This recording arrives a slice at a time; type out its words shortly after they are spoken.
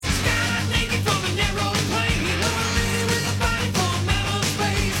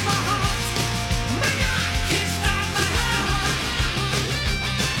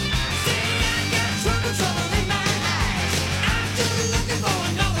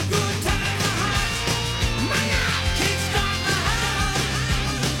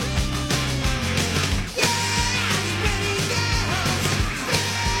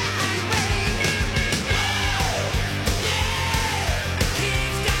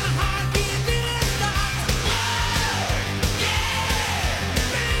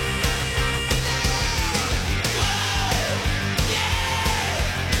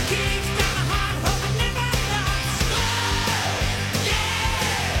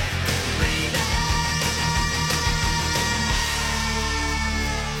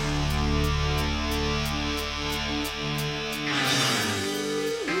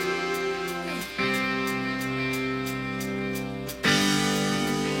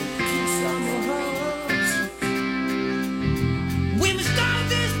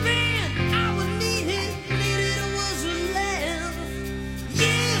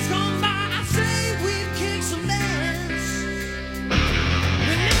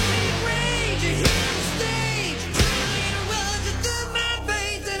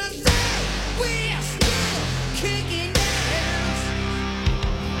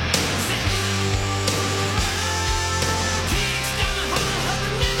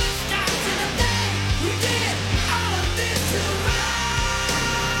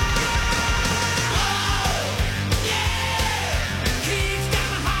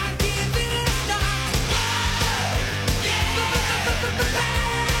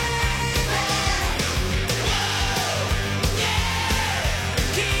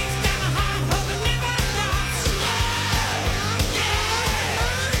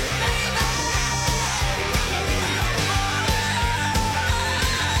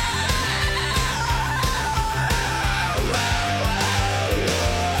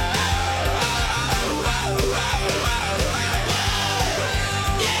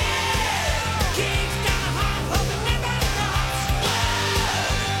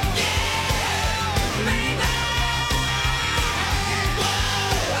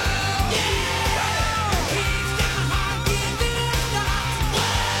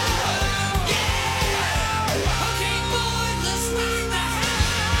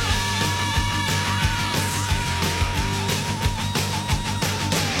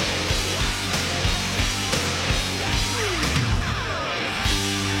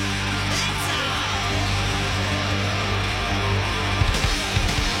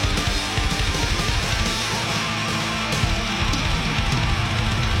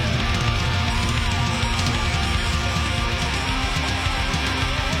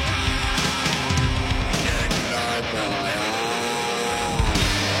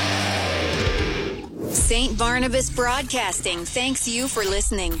St. Barnabas Broadcasting thanks you for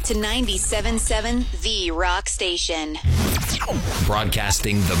listening to 97.7 The Rock Station.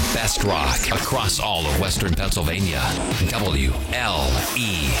 Broadcasting the best rock across all of Western Pennsylvania. WLER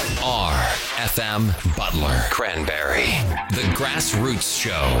FM Butler, Cranberry. The Grassroots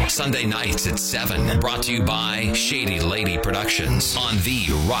Show, Sunday nights at 7. Brought to you by Shady Lady Productions on The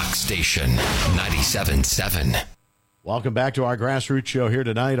Rock Station, 97.7. Welcome back to our Grassroots Show here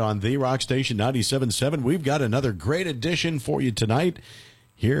tonight on The Rock Station 97.7. We've got another great edition for you tonight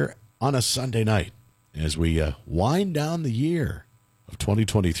here on a Sunday night as we wind down the year of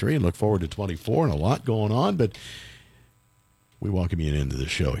 2023 and look forward to 24 and a lot going on. But we welcome you into the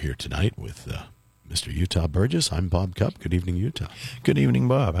show here tonight with Mr. Utah Burgess. I'm Bob Cupp. Good evening, Utah. Good evening,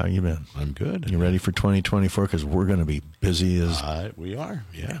 Bob. How you been? I'm good. You ready for 2024? Because we're going to be busy as... we are.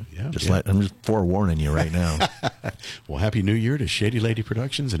 Yeah. I'm just forewarning you right now. Well, Happy New Year to Shady Lady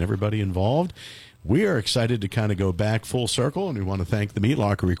Productions and everybody involved. We are excited to kind of go back full circle, and we want to thank the Meat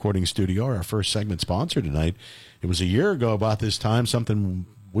Locker Recording Studio, our first segment sponsor tonight. It was a year ago about this time, something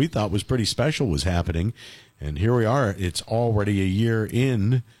we thought was pretty special was happening, and here we are. It's already a year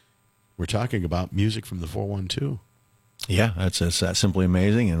in. We're talking about music from the 412. Yeah, it's simply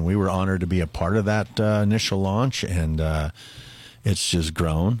amazing, and we were honored to be a part of that initial launch, and it's just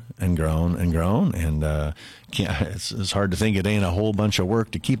grown and grown and grown, and it's hard to think it ain't a whole bunch of work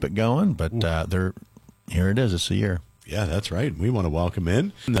to keep it going, but here it is. It's a year. Yeah, that's right. We want to welcome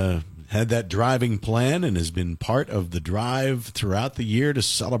in. Had that driving plan and has been part of the drive throughout the year to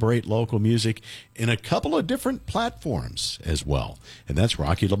celebrate local music in a couple of different platforms as well. And that's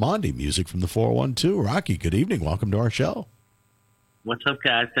Rocky Lamonde, music from the 412. Rocky, good evening. Welcome to our show. What's up,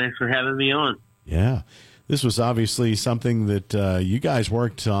 guys? Thanks for having me on. Yeah. This was obviously something that you guys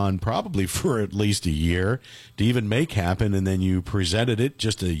worked on probably for at least a year to even make happen, and then you presented it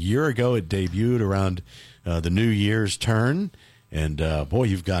just a year ago. It debuted around the New Year's turn. And, boy,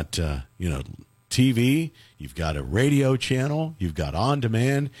 you've got, TV, you've got a radio channel, you've got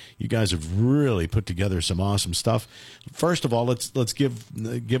on-demand. You guys have really put together some awesome stuff. First of all, let's give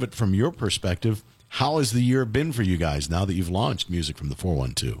it from your perspective. How has the year been for you guys now that you've launched music from the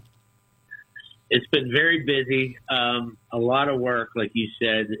 412? It's been very busy, a lot of work, like you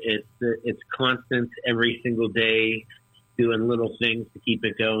said. It's constant every single day, doing little things to keep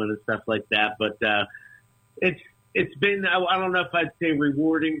it going and stuff like that. But it's been, I don't know if I'd say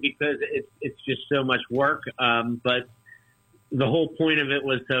rewarding because it's just so much work. But the whole point of it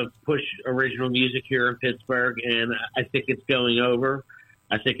was to push original music here in Pittsburgh, and I think it's going over.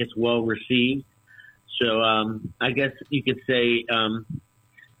 I think it's well received. So I guess you could say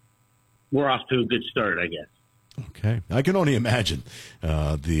we're off to a good start, I guess. Okay. I can only imagine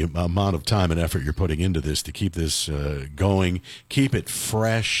the amount of time and effort you're putting into this to keep this going, keep it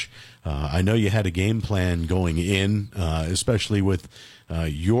fresh. I know you had a game plan going in, especially with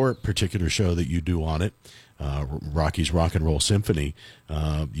your particular show that you do on it, Rocky's Rock and Roll Symphony.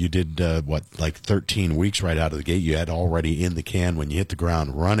 You did, 13 weeks right out of the gate. You had already in the can when you hit the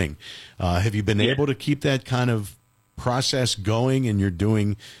ground running. Have you been able to keep that kind of process going, and you're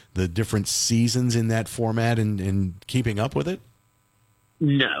doing the different seasons in that format and keeping up with it?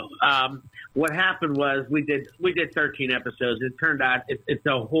 No. What happened was we did 13 episodes. It turned out it's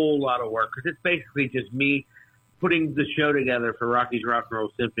a whole lot of work because it's basically just me putting the show together for Rocky's Rock and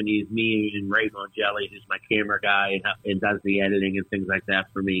Roll Symphony. Is me and Ray Mongelli, who's my camera guy and does the editing and things like that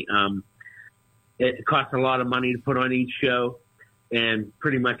for me. It costs a lot of money to put on each show, and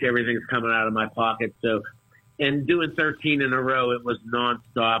pretty much everything's coming out of my pocket. So, and doing 13 in a row, it was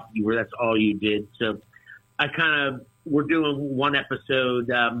nonstop. That's all you did. So we're doing one episode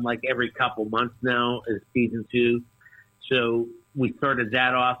like every couple months now is season 2. So we started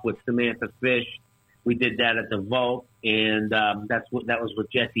that off with Samantha Fish. We did that at the Vault, and that was with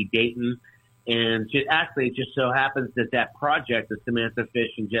Jesse Dayton. And it just so happens that project, the Samantha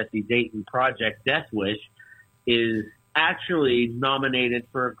Fish and Jesse Dayton project, Death Wish, is actually nominated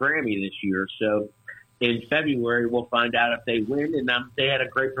for a Grammy this year. So in February, we'll find out if they win. And they had a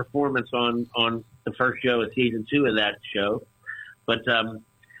great performance on the first show of season 2 of that show. But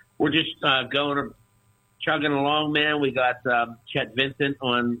we're just chugging along, man. We got Chet Vincent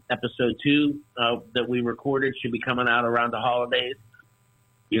on episode 2 that we recorded. Should be coming out around the holidays,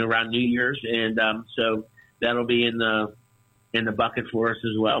 around New Year's. And so that'll be in the bucket for us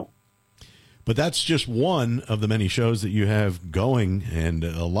as well. But that's just one of the many shows that you have going, and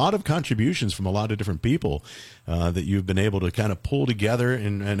a lot of contributions from a lot of different people that you've been able to kind of pull together,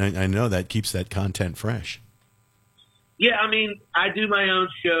 and I know that keeps that content fresh. Yeah, I mean, I do my own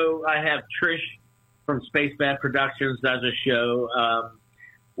show. I have Trish from Space Bat Productions does a show.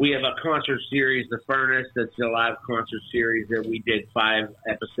 we have a concert series, The Furnace, that's a live concert series that we did 5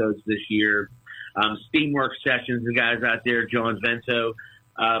 episodes this year. Steamworks Sessions, the guys out there, John Vento,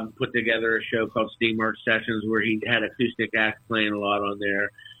 put together a show called Steamworks Sessions where he had acoustic acts playing a lot on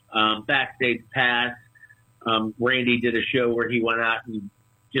there. Backstage Pass, Randy did a show where he went out and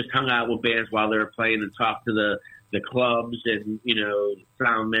just hung out with bands while they were playing and talked to the clubs and,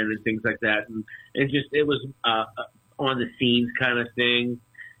 sound men and things like that. And just, it was on the scenes kind of thing.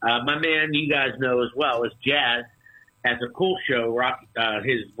 My man, you guys know as well, is Jazz, has a cool show,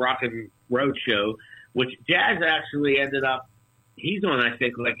 his Rock and Road show, which Jazz actually ended up, he's on, I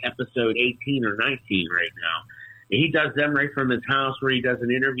think, like episode 18 or 19 right now. And he does them right from his house where he does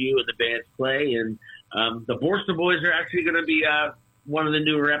an interview and the bands play. And the Borsta Boys are actually going to be one of the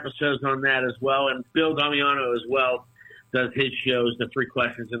newer episodes on that as well. And Bill Damiano as well does his shows, the 3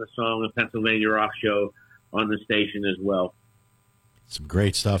 Questions in a Song, the Pennsylvania Rock Show on the station as well. Some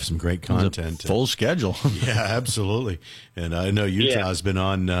great stuff, some great content. Full schedule. Yeah, absolutely. And I know Utah's been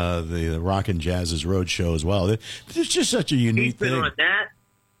on the Rockin' Jazz's Road Show as well. It's just such a unique thing. He's been on that.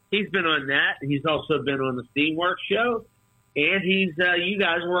 He's been on that. He's also been on the Steamworks show. And he's you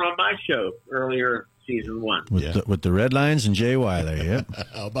guys were on my show earlier, season 1. With the Red Lions and Jay Wiley, yep.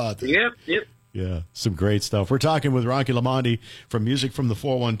 How about that? Yep. Yeah, some great stuff. We're talking with Rocky Lamonde from Music from the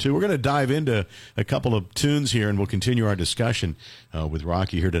 412. We're going to dive into a couple of tunes here, and we'll continue our discussion with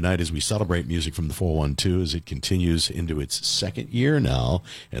Rocky here tonight as we celebrate Music from the 412 as it continues into its 2nd year now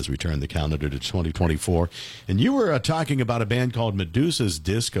as we turn the calendar to 2024. And you were talking about a band called Medusa's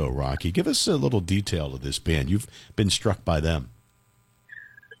Disco, Rocky. Give us a little detail of this band. You've been struck by them.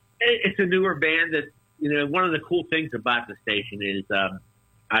 It's a newer band that, one of the cool things about the station is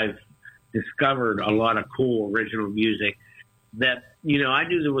I've discovered a lot of cool original music that, I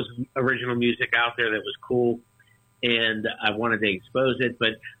knew there was original music out there that was cool and I wanted to expose it,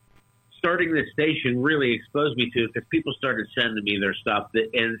 but starting this station really exposed me to it because people started sending me their stuff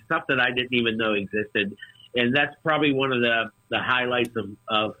and stuff that I didn't even know existed. And that's probably one of the highlights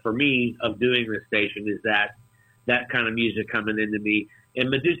of for me of doing this station is that kind of music coming into me. And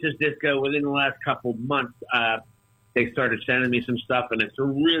Medusa's Disco, within the last couple months, they started sending me some stuff, and it's a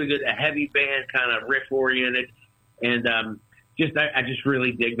really good, a heavy band, kind of riff-oriented, and I just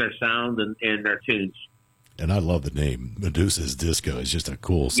really dig their sound and their tunes. And I love the name. Medusa's Disco is just a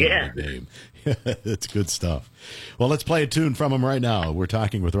cool sounding name. It's good stuff. Well, let's play a tune from them right now. We're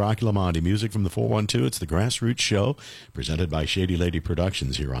talking with Rocky Lamonde, Music from the 412. It's the Grassroots Show, presented by Shady Lady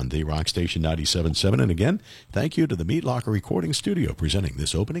Productions here on the Rock Station 97.7. And again, thank you to the Meat Locker Recording Studio presenting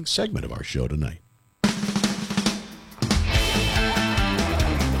this opening segment of our show tonight.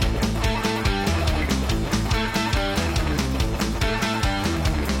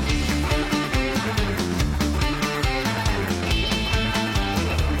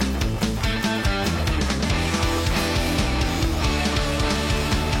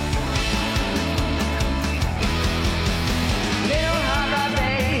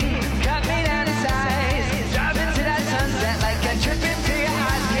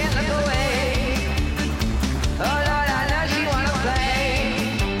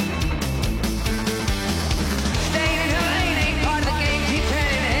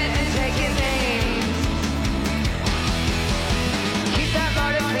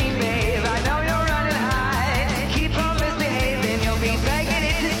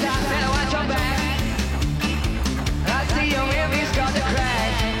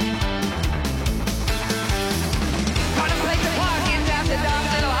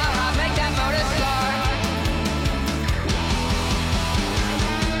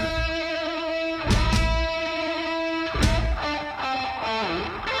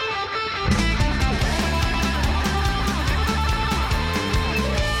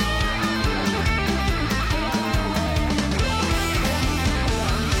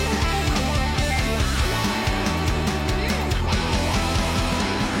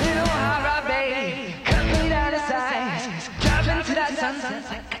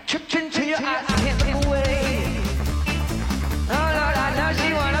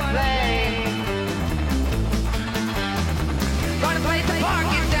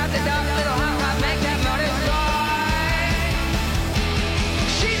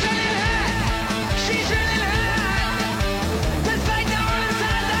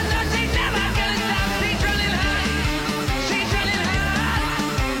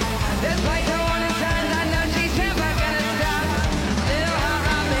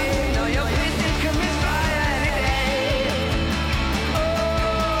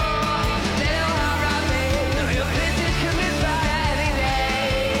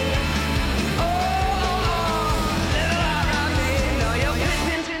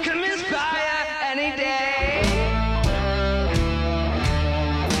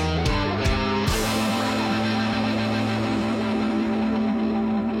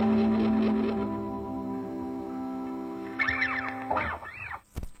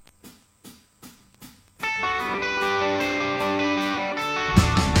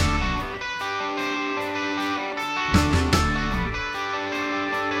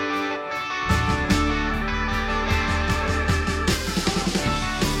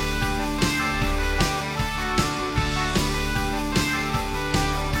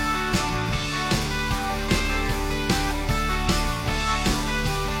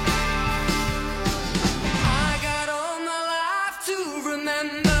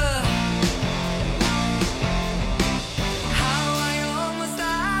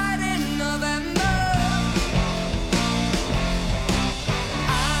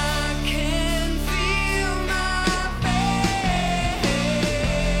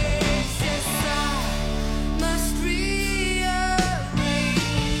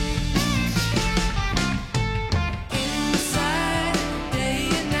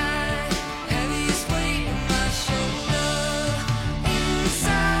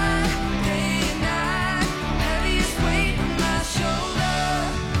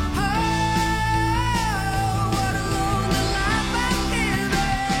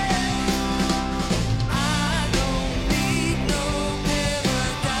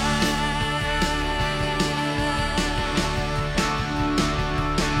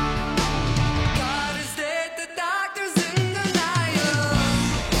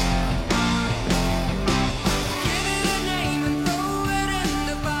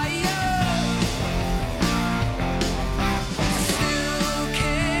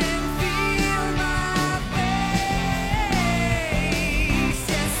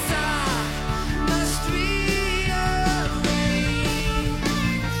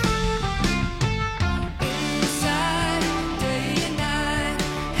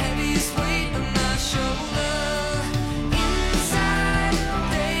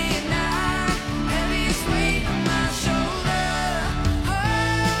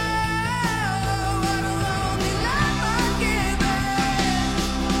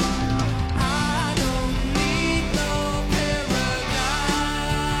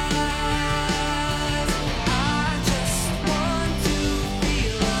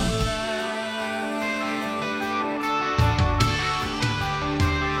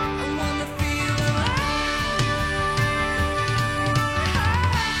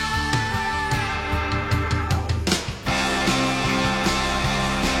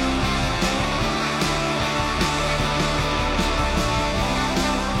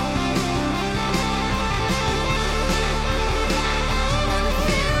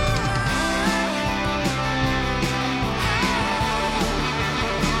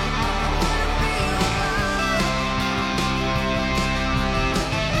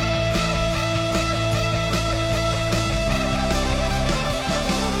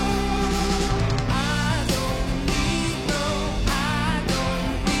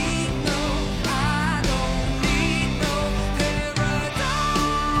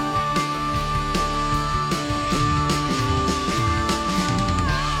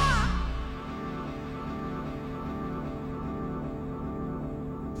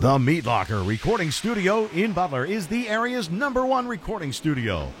 The Meat Locker Recording Studio in Butler is the area's #1 recording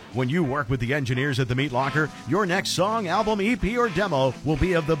studio. When you work with the engineers at the Meat Locker, your next song, album, EP, or demo will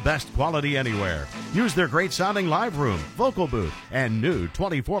be of the best quality anywhere. Use their great sounding live room, vocal booth, and new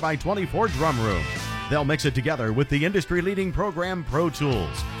 24x24 drum room. They'll mix it together with the industry-leading program Pro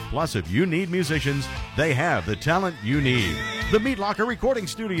Tools. Plus, if you need musicians, they have the talent you need. The Meat Locker Recording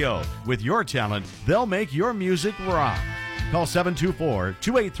Studio. With your talent, they'll make your music rock. Call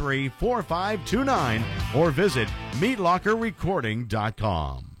 724-283-4529 or visit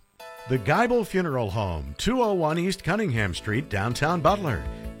meatlockerrecording.com. The Geibel Funeral Home, 201 East Cunningham Street, downtown Butler.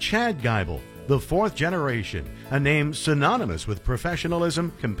 Chad Geibel, the 4th generation, a name synonymous with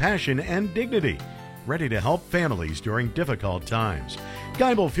professionalism, compassion, and dignity. Ready to help families during difficult times.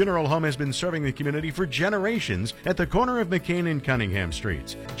 Geibel Funeral Home has been serving the community for generations at the corner of McCain and Cunningham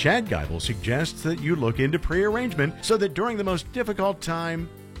Streets. Chad Geibel suggests that you look into pre-arrangement so that during the most difficult time,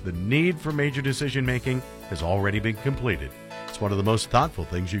 the need for major decision-making has already been completed. It's one of the most thoughtful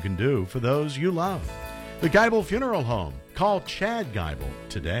things you can do for those you love. The Geibel Funeral Home. Call Chad Geibel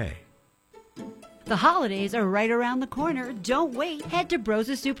today. The holidays are right around the corner. Don't wait. Head to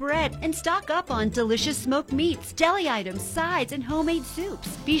Brosa's Superette and stock up on delicious smoked meats, deli items, sides, and homemade soups.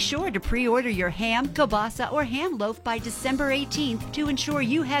 Be sure to pre-order your ham, kielbasa, or ham loaf by December 18th to ensure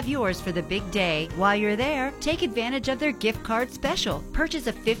you have yours for the big day. While you're there, take advantage of their gift card special. Purchase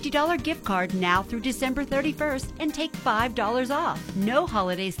a $50 gift card now through December 31st and take $5 off. No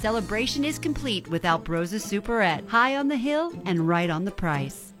holiday celebration is complete without Brosa's Superette. High on the hill and right on the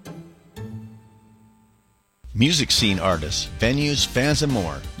price. Music scene artists, venues, fans, and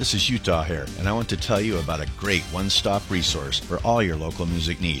more. This is Utah here, and I want to tell you about a great one-stop resource for all your local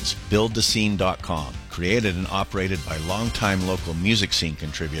music needs. BuildTheScene.com. created and operated by longtime local music scene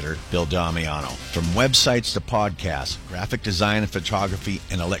contributor Bill Damiano. From websites to podcasts, graphic design and photography,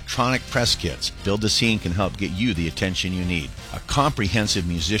 and electronic press kits, Build the Scene can help get you the attention you need. A comprehensive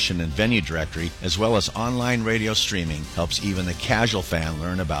musician and venue directory, as well as online radio streaming, helps even the casual fan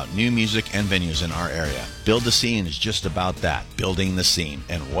learn about new music and venues in our area. Build the Scene is just about that, building the scene,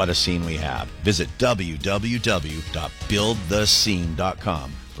 and what a scene we have. Visit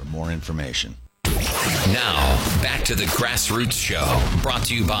www.buildthescene.com for more information. Now, back to the Grassroots Show, brought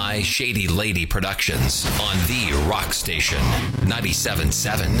to you by Shady Lady Productions on the Rock Station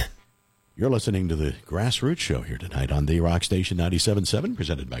 97.7. You're listening to the Grassroots Show here tonight on the Rock Station 97.7,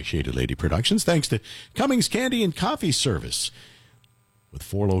 presented by Shady Lady Productions. Thanks to Cummings Candy and Coffee Service, with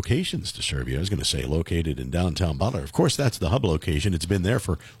 4 locations to serve you. I was going to say located in downtown Butler. Of course, that's the hub location. It's been there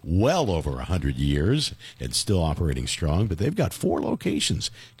for well over 100 years and still operating strong, but they've got 4 locations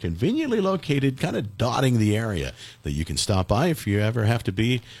conveniently located, kind of dotting the area that you can stop by if you ever have to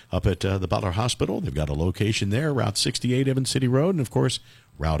be up at the Butler Hospital. They've got a location there, Route 68, Evans City Road, and of course,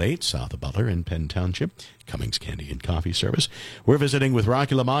 Route 8, south of Butler in Penn Township. Cummings Candy and Coffee Service. We're visiting with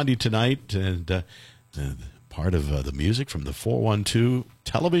Rocky Lamonde tonight, and part of the music from the 412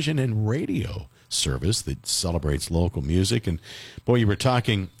 television and radio service that celebrates local music. And boy, you were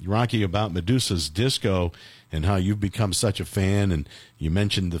talking, Rocky, about Medusa's Disco and how you've become such a fan. And you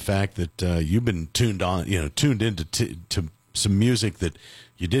mentioned the fact that you've been tuned into to some music that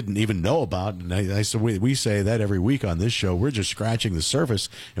you didn't even know about. And I said, we say that every week on this show. We're just scratching the surface,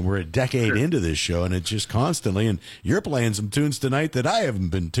 and we're a decade into this show, and it's just constantly. And you're playing some tunes tonight that I haven't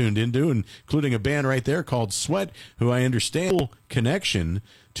been tuned into, including a band right there called Sweat, who I understand connection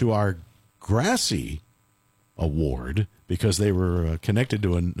to our Grassy Award, because they were connected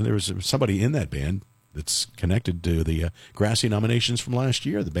to there was somebody in that band that's connected to the Grassy nominations from last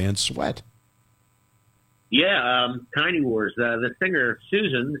year, the band Sweat. Yeah, Tiny Wars. The singer,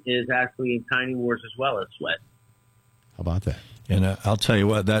 Susan, is actually in Tiny Wars as well as Sweat. How about that? And I'll tell you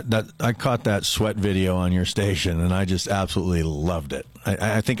what, that I caught that Sweat video on your station, and I just absolutely loved it.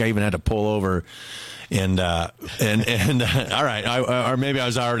 I think I even had to pull over and all right, or maybe I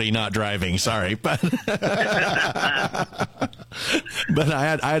was already not driving. Sorry, but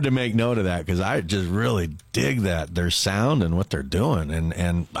I had to make note of that because I just really dig their sound and what they're doing,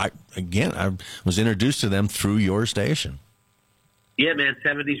 and I was introduced to them through your station. Yeah, man,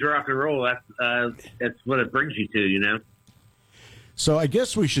 70s rock and roll. That's what it brings you to, you know. So I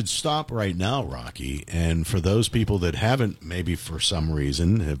guess we should stop right now, Rocky. And for those people that haven't, maybe for some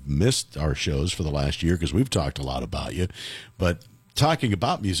reason, have missed our shows for the last year, because we've talked a lot about you, but talking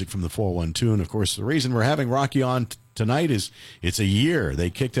about music from the 412, and of course the reason we're having Rocky on tonight is it's a year.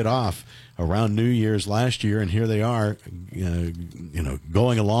 They kicked it off around New Year's last year, and here they are,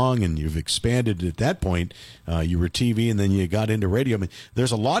 going along, and you've expanded at that point. You were TV, and then you got into radio. I mean,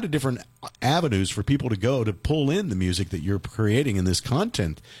 there's a lot of different avenues for people to go to pull in the music that you're creating and this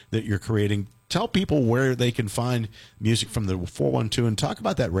content that you're creating. Tell people where they can find music from the 412 and talk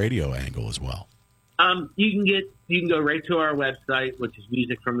about that radio angle as well. You can go right to our website, which is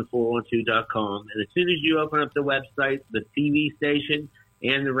musicfromthe412.com, and as soon as you open up the website, the TV station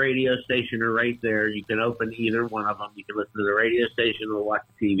and the radio station are right there. You can open either one of them. You can listen to the radio station or watch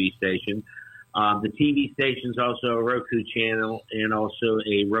the TV station. The TV station is also a Roku channel and also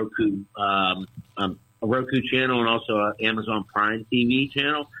a Roku channel and also an Amazon Prime TV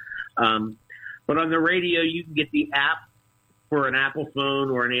channel. But on the radio, you can get the app for an Apple phone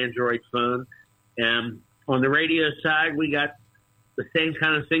or an Android phone. On the radio side, we got the same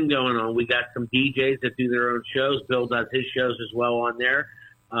kind of thing going on. We got some DJs that do their own shows. Bill does his shows as well on there.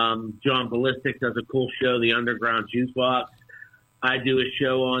 John Ballistic does a cool show, The Underground Jukebox. I do a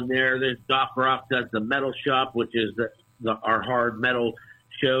show on there. There's Doc Rock does the Metal Shop, which is our hard metal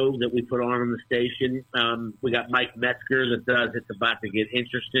show that we put on the station. We got Mike Metzger that does It's About to Get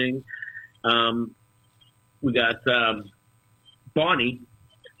Interesting. We got Bonnie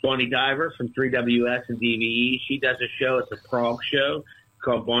Diver from 3WS and DVE. She does a show. It's a prog show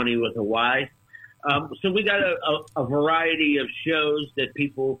called Bonnie with a Y. So we got a variety of shows that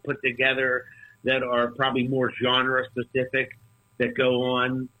people put together that are probably more genre specific that go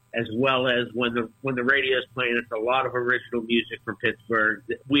on, as well as when the radio is playing, it's a lot of original music from Pittsburgh.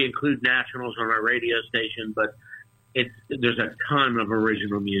 We include nationals on our radio station, but there's a ton of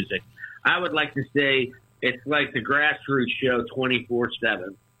original music. I would like to say it's like the Grassroots Show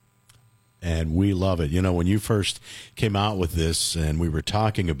 24/7. And we love it. You know, when you first came out with this and we were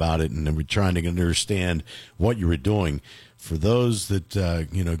talking about it and we were trying to understand what you were doing, for those that,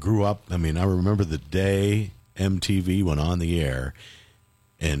 grew up, I mean, I remember the day MTV went on the air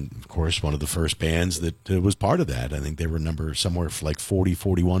And, of course, one of the first bands that was part of that, I think they were number somewhere like 40,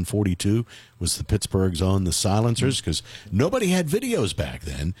 41, 42, was the Pittsburgh's own The Silencers, because nobody had videos back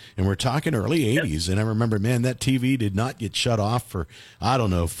then. And we're talking early 80s. And I remember, man, that TV did not get shut off for, I don't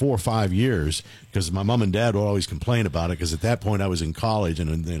know, 4 or 5 years, because my mom and dad would always complain about it, because at that point I was in college,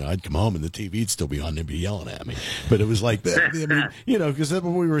 and I'd come home and the TV'd still be on, they'd be yelling at me. But it was like, I mean, because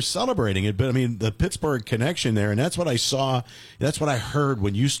we were celebrating it. But, I mean, the Pittsburgh connection there, and that's what I saw, that's what I heard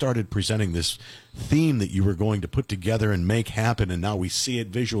when you started presenting this theme that you were going to put together and make happen, and now we see it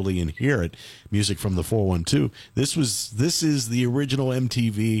visually and hear it. Music from the 412. This is the original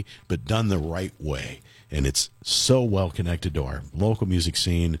MTV, but done the right way, and it's so well connected to our local music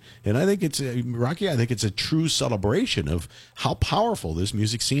scene. And I think Rocky, I think it's a true celebration of how powerful this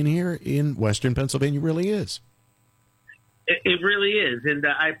music scene here in Western Pennsylvania really is. It really is, and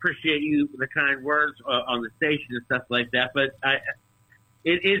I appreciate the kind words on the station and stuff like that. But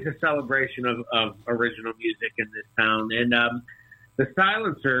it is a celebration of original music in this town. And the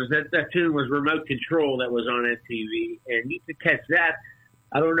Silencers, that tune was Remote Control that was on MTV. And you could catch that.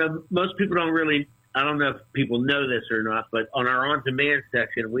 I don't know. Most people I don't know if people know this or not, but on our on-demand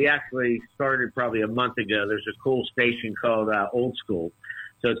section, we actually started probably a month ago. There's a cool station called Old School.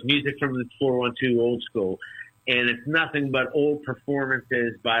 So it's music from the 412 Old School. And it's nothing but old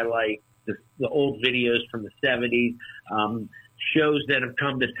performances by like the old videos from the 70s, shows that have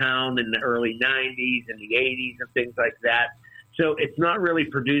come to town in the early 90s and the 80s and things like that. So it's not really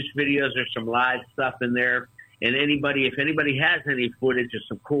produced videos. There's some live stuff in there. And if anybody has any footage of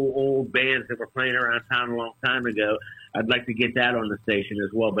some cool old bands that were playing around town a long time ago, I'd like to get that on the station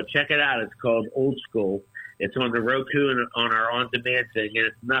as well. But check it out. It's called Old School. It's on the Roku and on our on-demand thing, and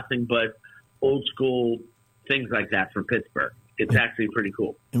it's nothing but old school things like that from Pittsburgh. It's actually pretty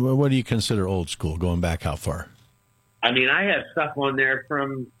cool. What do you consider old school, going back how far? I mean, I have stuff on there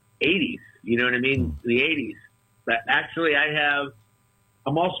from 80s, you know what I mean? The 80s. But actually, I'm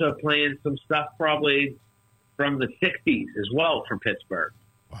also playing some stuff probably from the 60s as well from Pittsburgh.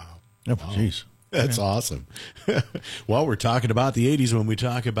 Wow. Oh, jeez. That's awesome. Well, we're talking about the 80s when we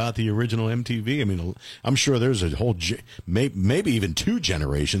talk about the original MTV. I mean, I'm sure there's a whole, maybe even 2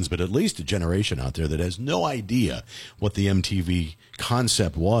 generations, but at least a generation out there that has no idea what the MTV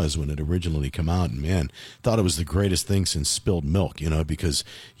concept was when it originally came out. And, man, thought it was the greatest thing since spilled milk, because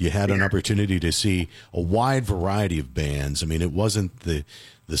you had an opportunity to see a wide variety of bands. I mean, it wasn't the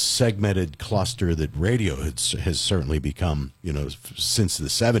segmented cluster that radio has certainly become, since the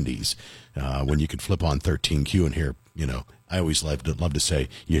 70s, when you could flip on 13Q and hear, I always love to say,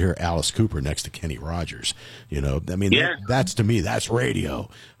 you hear Alice Cooper next to Kenny Rogers. I mean, that's to me, that's radio.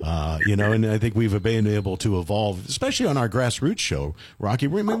 And I think we've been able to evolve, especially on our grassroots show, Rocky.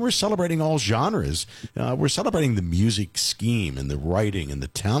 We're celebrating all genres. We're celebrating the music scheme and the writing and the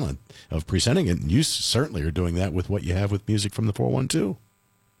talent of presenting it. And you certainly are doing that with what you have with music from the 412.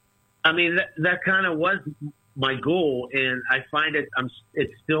 I mean, that kind of was my goal, and I find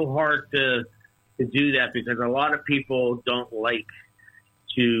it's still hard to do that because a lot of people don't like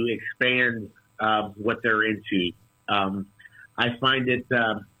to expand what they're into. I find it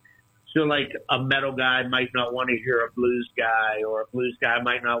so like a metal guy might not want to hear a blues guy, or a blues guy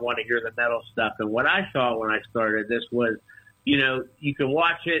might not want to hear the metal stuff. And what I thought when I started this was, you can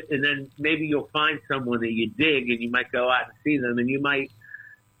watch it, and then maybe you'll find someone that you dig, and you might go out and see them, and you might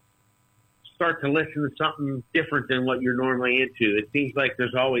start to listen to something different than what you're normally into. It seems like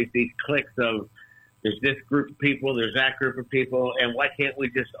there's always these cliques of there's this group of people, there's that group of people, and why can't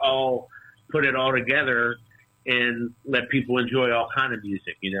we just all put it all together and let people enjoy all kind of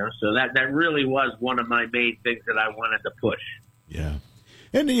music, So that really was one of my main things that I wanted to push. Yeah.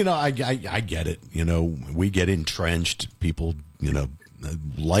 And, I get it. We get entrenched. People,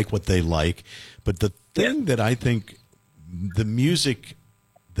 like what they like. But the thing that I think the music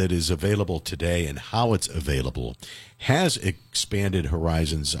that is available today and how it's available has expanded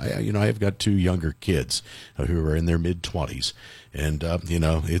horizons. I've got 2 younger kids who are in their mid-20s, and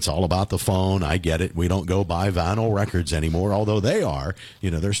it's all about the phone. I get it. We don't go buy vinyl records anymore, although they are.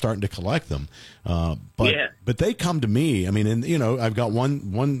 They're starting to collect them. But they come to me. I mean, and I've got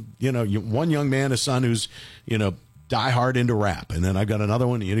one young man, a son who's diehard into rap, and then I've got another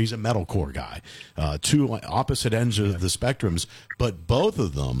one. He's a metalcore guy. 2 opposite ends of the spectrums, but both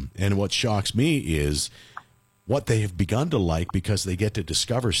of them. And what shocks me is what they have begun to like because they get to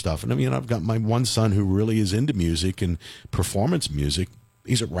discover stuff. And I mean, I've got my one son who really is into music and performance music.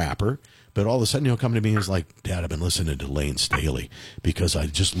 He's a rapper, but all of a sudden he'll come to me and he's like, "Dad, I've been listening to Lane Staley because I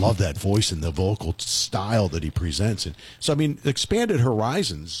just love that voice and the vocal style that he presents." And so, I mean, expanded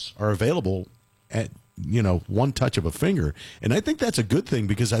horizons are available at one touch of a finger. And I think that's a good thing,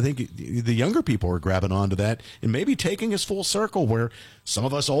 because I think the younger people are grabbing onto that and maybe taking us full circle where some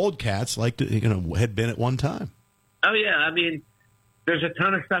of us old cats like to, had been at one time. Oh, yeah. I mean, there's a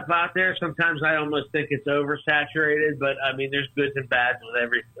ton of stuff out there. Sometimes I almost think it's oversaturated, but I mean, there's good and bad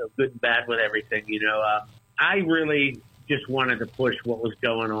with everything. I really just wanted to push what was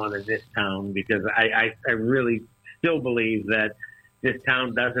going on in this town, because I really still believe that this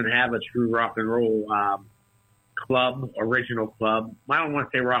town doesn't have a true rock and roll original club. I don't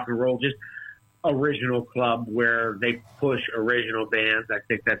want to say rock and roll, just original club where they push original bands. I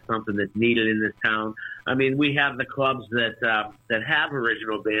think that's something that's needed in this town. I mean, we have the clubs that have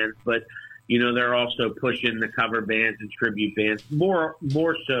original bands, but they're also pushing the cover bands and tribute bands more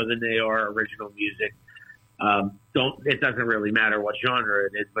so than they are original music. It doesn't really matter what genre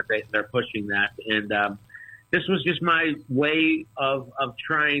it is, but they're pushing that. And this was just my way of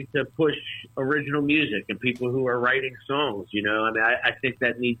trying to push original music and people who are writing songs. I mean, I think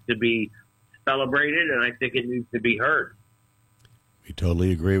that needs to be celebrated, and I think it needs to be heard. We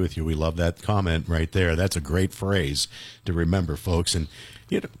totally agree with you. We love that comment right there. That's a great phrase to remember, folks. And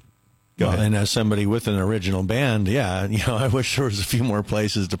go ahead. And as somebody with an original band, I wish there was a few more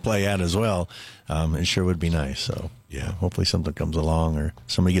places to play at as well. It sure would be nice. So yeah, hopefully something comes along or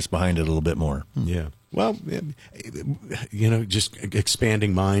somebody gets behind it a little bit more. Yeah. Well, just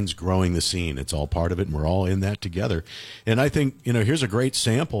expanding minds, growing the scene. It's all part of it, and we're all in that together. And I think, here's a great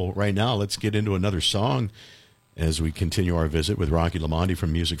sample right now. Let's get into another song as we continue our visit with Rocky Lamonde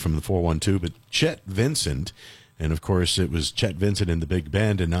from Music from the 412. But Chet Vincent, and of course it was Chet Vincent in the big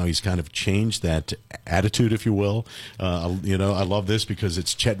band, and now he's kind of changed that attitude, if you will. I love this because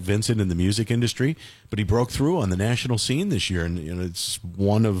it's Chet Vincent in the music industry, but he broke through on the national scene this year, and it's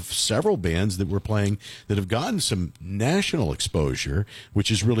one of several bands that we're playing that have gotten some national exposure,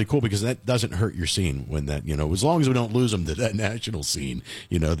 which is really cool, because that doesn't hurt your scene when that, as long as we don't lose them to that national scene,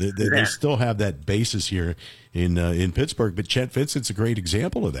 they still have that basis here in Pittsburgh. But Chet Vincent's a great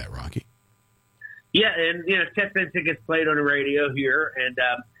example of that, Rocky. Yeah, and Chet Vincent gets played on the radio here, and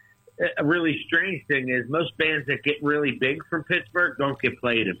a really strange thing is most bands that get really big from Pittsburgh don't get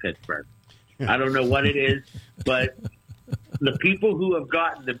played in Pittsburgh. I don't know what it is, but the people who have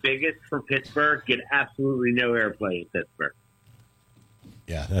gotten the biggest from Pittsburgh get absolutely no airplay in Pittsburgh.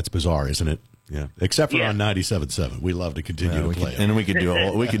 Yeah, that's bizarre, isn't it? Yeah, except for on 97.7, we love to continue to play. And we could do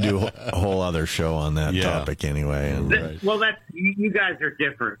a whole other show on that topic anyway. And well, you guys are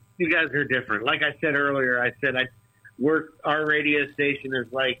different. You guys are different. Like I said earlier, our radio station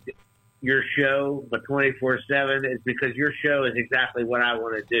is like your show, but 24/7 is because your show is exactly what I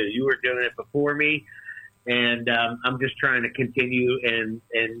want to do. You were doing it before me, and I'm just trying to continue and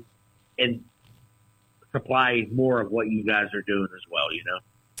supply more of what you guys are doing as well.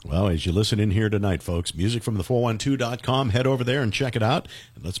 Well, as you listen in here tonight, folks, musicfromthe412.com. Head over there and check it out.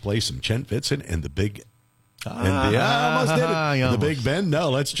 And let's play some Chet Vincent and the Big. I almost did it. The Big Ben. No,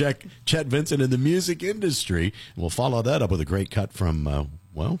 let's check Chet Vincent in the music industry. And we'll follow that up with a great cut from,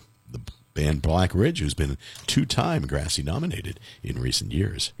 the band Black Ridge, who's been 2-time Grassy nominated in recent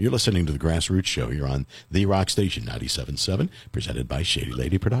years. You're listening to The Grassroots Show here on The Rock Station 97.7, presented by Shady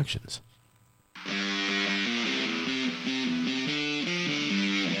Lady Productions.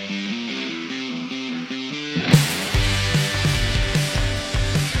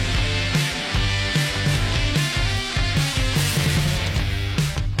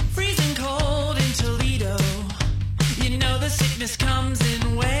 Sickness comes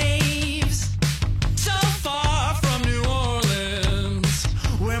in waves, so far from New Orleans,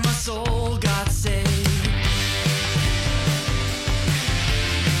 where my soul got saved.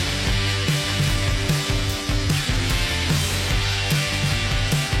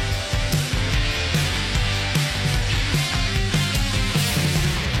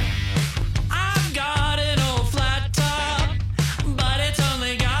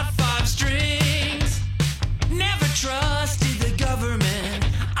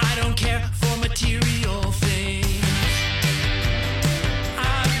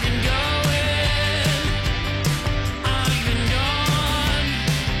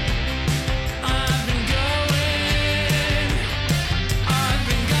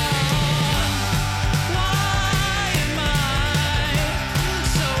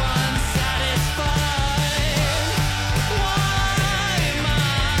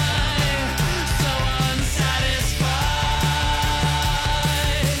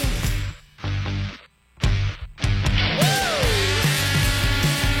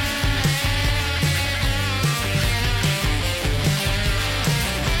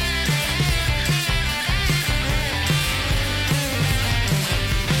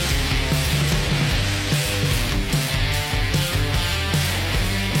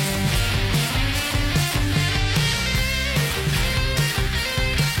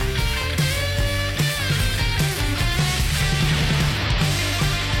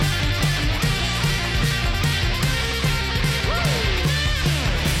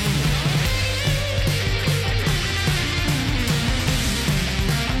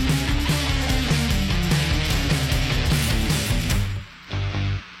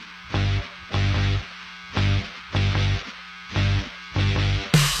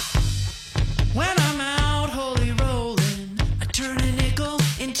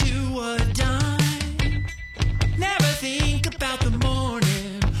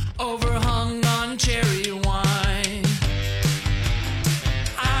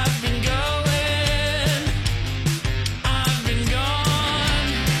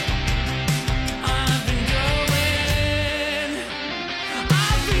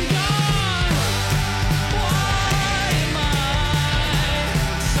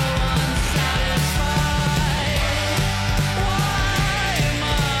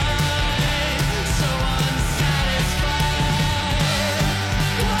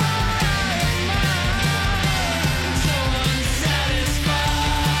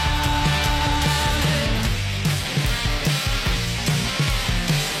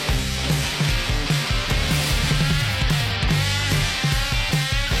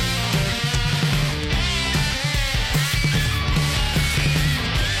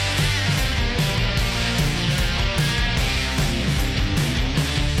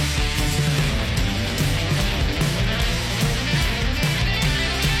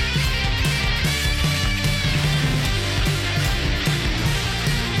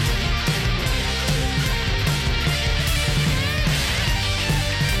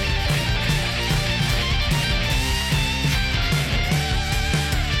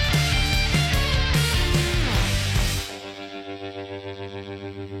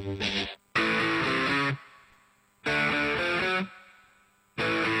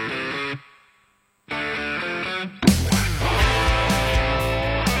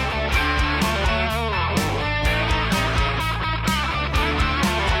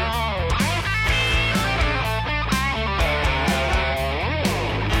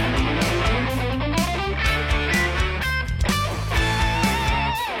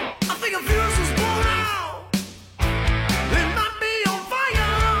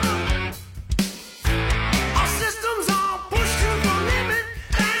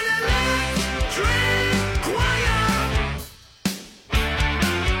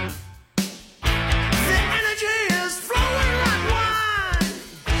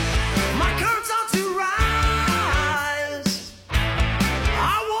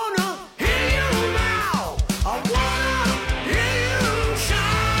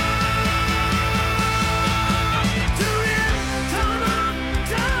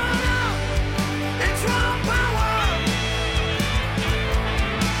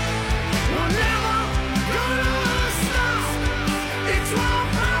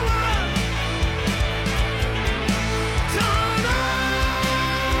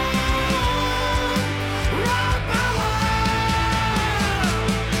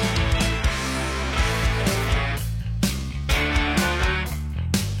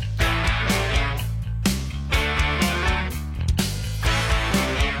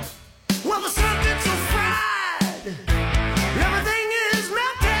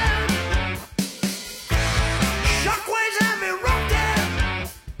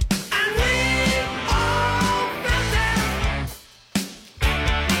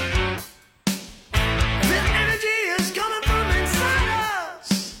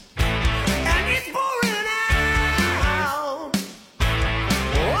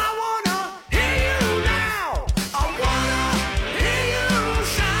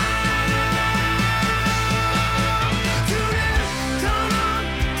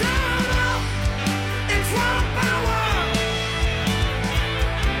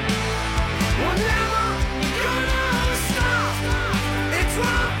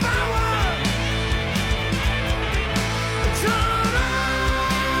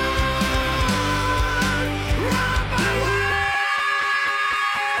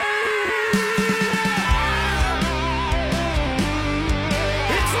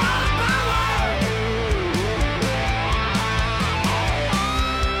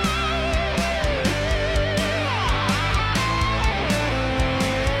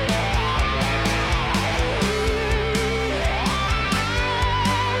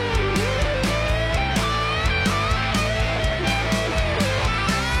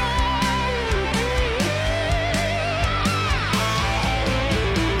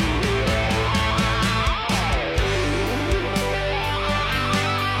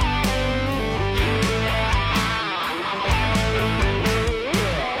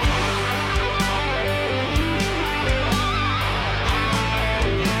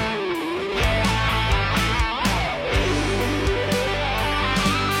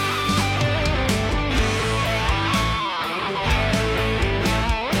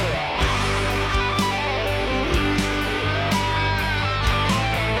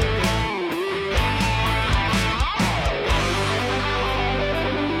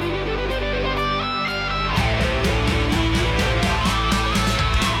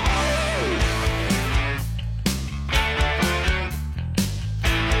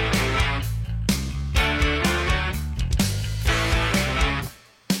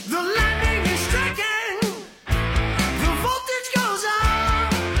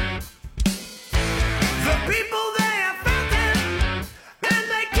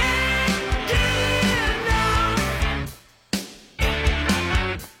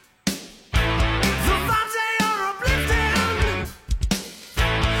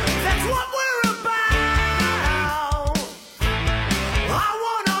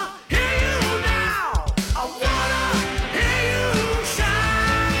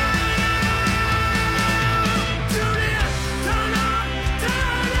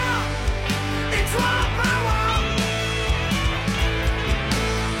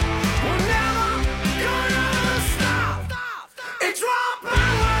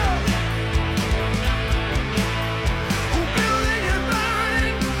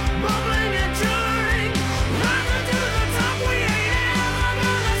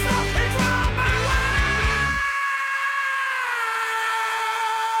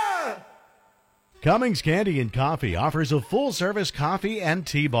 Cummings Candy and Coffee offers a full-service coffee and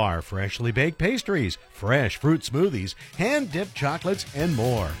tea bar, freshly baked pastries, fresh fruit smoothies, hand-dipped chocolates, and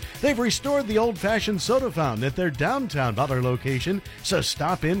more. They've restored the old-fashioned soda fountain at their downtown Butler location, so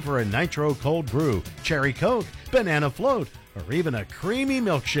stop in for a nitro cold brew, cherry coke, banana float, or even a creamy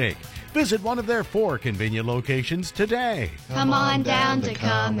milkshake. Visit one of their 4 convenient locations today. Come on down to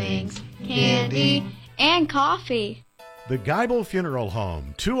Cummings, candy and coffee. The Geibel Funeral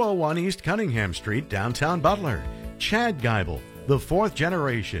Home, 201 East Cunningham Street, downtown Butler. Chad Geibel, the 4th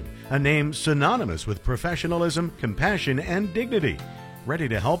generation, a name synonymous with professionalism, compassion, and dignity. Ready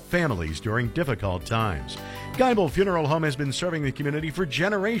to help families during difficult times. Geibel Funeral Home has been serving the community for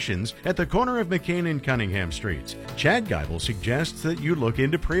generations at the corner of McCain and Cunningham Streets. Chad Geibel suggests that you look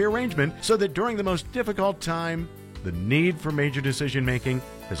into pre-arrangement so that during the most difficult time, the need for major decision-making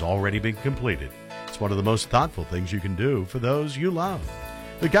has already been completed. It's one of the most thoughtful things you can do for those you love.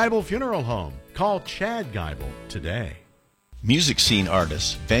 The Geibel Funeral Home. Call Chad Geibel today. Music scene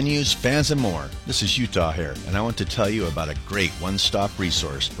artists, venues, fans, and more. This is Utah here, and I want to tell you about a great one-stop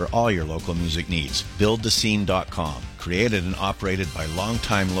resource for all your local music needs. BuildTheScene.com. Created and operated by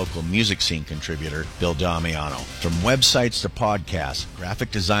longtime local music scene contributor Bill Damiano. From websites to podcasts,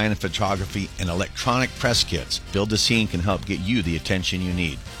 graphic design and photography, and electronic press kits, Build the Scene can help get you the attention you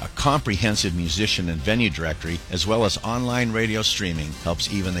need. A comprehensive musician and venue directory, as well as online radio streaming,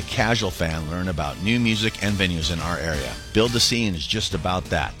 helps even the casual fan learn about new music and venues in our area. Build the Scene is just about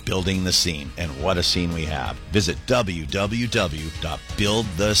that, building the scene, and what a scene we have. Visit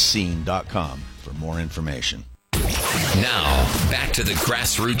www.buildthescene.com for more information. Now, back to the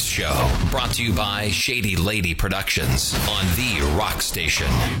Grassroots Show, brought to you by Shady Lady Productions on the Rock Station,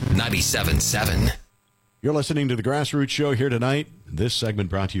 97.7. You're listening to the Grassroots Show here tonight. This segment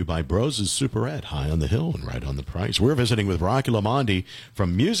brought to you by Bros' Superette, high on the hill and right on the price. We're visiting with Rocky Lamonde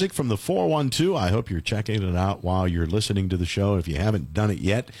from Music from the 412. I hope you're checking it out while you're listening to the show. If you haven't done it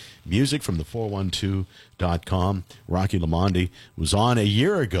yet, musicfromthe412.com. Rocky Lamonde was on a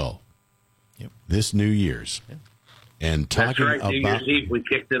year ago, this New Year's. Yep. And talking That's right, New Year's Eve, we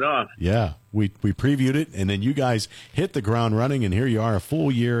kicked it off. Yeah, we previewed it, and then you guys hit the ground running, and here you are a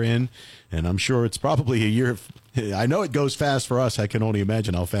full year in, and I'm sure it's probably a year. I know it goes fast for us. I can only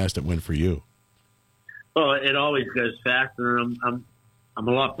imagine how fast it went for you. Well, it always goes fast, and I'm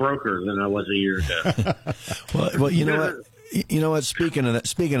a lot broker than I was a year ago. Well, you know what? Speaking of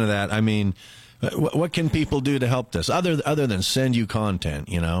that, I mean, what can people do to help this other than send you content?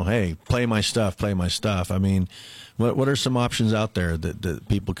 You know, hey, play my stuff. I mean, what are some options out there that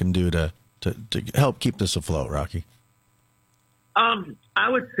people can do to help keep this afloat, Rocky? I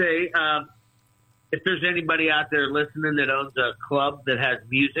would say if there's anybody out there listening that owns a club that has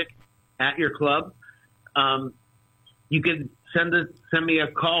music at your club, you can send me a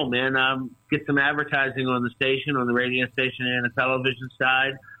call, man. Get some advertising on the station, on the radio station and the television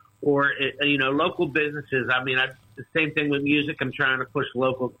side, or local businesses. I mean, the same thing with music. I'm trying to push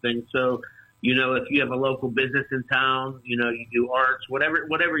local things. So, if you have a local business in town, you do arts,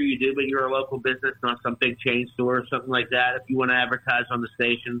 whatever you do, but you're a local business, not some big chain store or something like that. If you want to advertise on the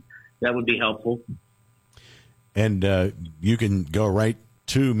station, that would be helpful. And you can go right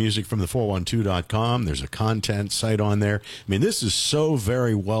to musicfromthe412.com. There's a content site on there. I mean, this is so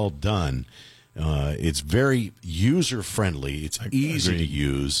very well done. It's very user-friendly. It's easy to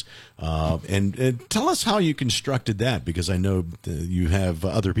use. And tell us how you constructed that, because I know you have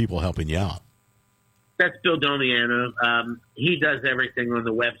other people helping you out. That's Bill Damiano. He does everything on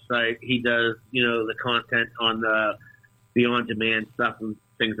the website. He does, the content on the on-demand stuff and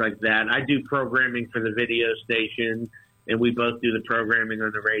things like that. I do programming for the video station, and we both do the programming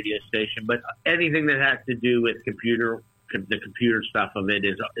on the radio station. But anything that has to do with the computer stuff of it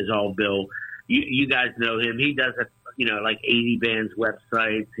is all Bill. You guys know him. He does, like 80 bands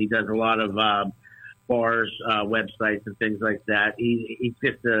websites. He does a lot of bars websites and things like that. He's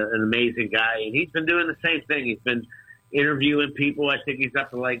just an amazing guy, and he's been doing the same thing. He's been interviewing people. I think he's up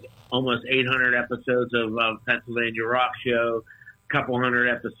to like almost 800 episodes of Pennsylvania Rock Show, a couple hundred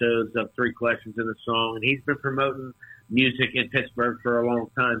episodes of 3 Questions in a Song, and he's been promoting music in Pittsburgh for a long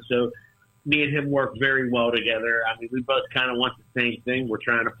time. So me and him work very well together. I mean, we both kind of want the same thing. We're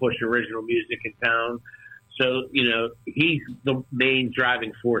trying to push original music in town. So, he's the main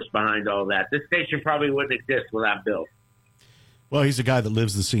driving force behind all that. This station probably wouldn't exist without Bill. Well, he's a guy that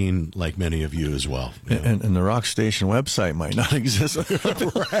lives the scene like many of you as well. And the Rock Station website might not exist.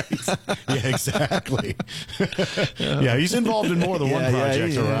 Right. Yeah, exactly. Yeah, he's involved in more than one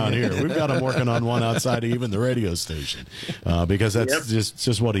project around here. We've got him working on one outside of even the radio station because that's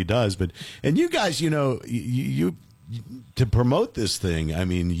just what he does. And you guys, you to promote this thing, I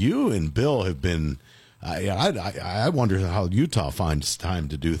mean, you and Bill have been. I wonder how Utah finds time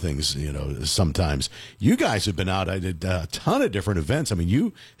to do things. Sometimes you guys have been out at a ton of different events. I mean,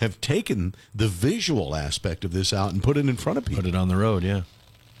 you have taken the visual aspect of this out and put it in front of people. Put it on the road, yeah.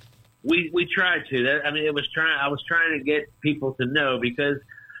 We tried to. I was trying to get people to know because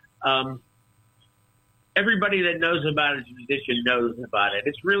everybody that knows about it as a musician knows about it.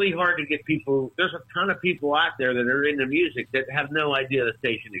 It's really hard to get people. There's a ton of people out there that are into music that have no idea the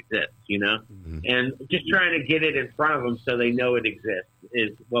station exists, Mm-hmm. And just trying to get it in front of them so they know it exists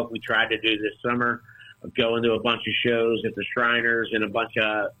is what we tried to do this summer, of going to a bunch of shows at the Shriners and a bunch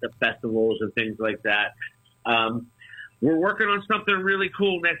of the festivals and things like that. We're working on something really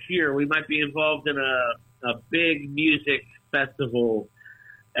cool next year. We might be involved in a big music festival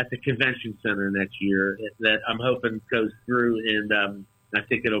at the convention center next year that I'm hoping goes through, and I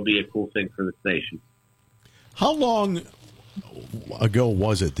think it'll be a cool thing for the station. How long ago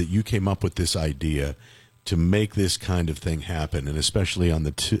was it that you came up with this idea to make this kind of thing happen, and especially on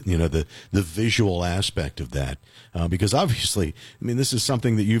the visual aspect of that? Because obviously, I mean, this is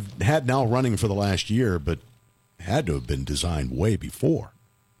something that you've had now running for the last year, but had to have been designed way before.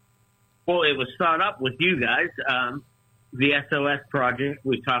 Well, it was thought up with you guys. The SOS project,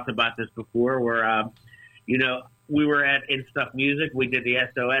 we've talked about this before, where, we were at In Stuff Music. We did the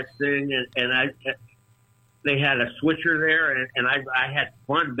SOS thing, and they had a switcher there, and I had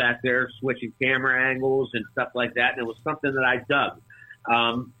fun back there switching camera angles and stuff like that, and it was something that I dug.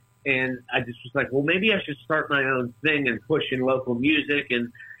 And I just was like, well, maybe I should start my own thing and push in local music,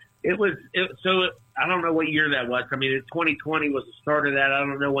 and I don't know what year that was. I mean, 2020 was the start of that. I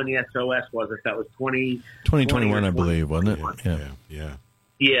don't know when the SOS was, if that was 2021, I believe, wasn't it? Yeah.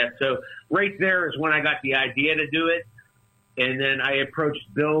 Yeah, so right there is when I got the idea to do it. And then I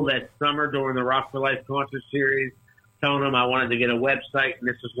approached Bill that summer during the Rock for Life concert series, telling him I wanted to get a website and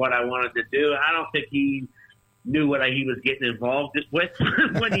this is what I wanted to do. I don't think he knew what he was getting involved with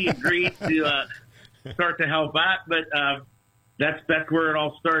when he agreed to start to help out. But that's where it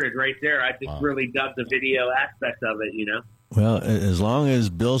all started right there. I just really dug the video aspect of it, Well, as long as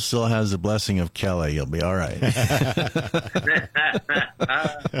Bill still has the blessing of Kelly, you'll be all right.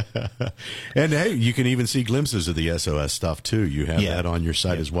 And hey, you can even see glimpses of the SOS stuff too. You have that on your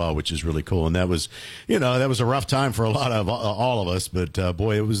site as well, which is really cool. And that was, that was a rough time for all of us. But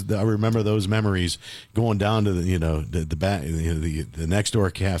boy, it was. I remember those memories going down to the next door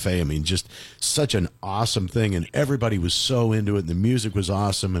cafe. I mean, just such an awesome thing, and everybody was so into it, and the music was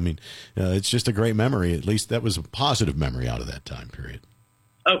awesome. I mean, it's just a great memory. At least that was a positive memory out of that time period.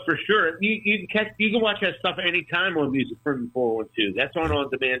 Oh, for sure. You can watch that stuff anytime on Music from 412. That's on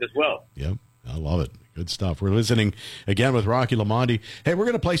demand as well. Yep, I love it. Good stuff. We're listening again with Rocky Lamonde. Hey, we're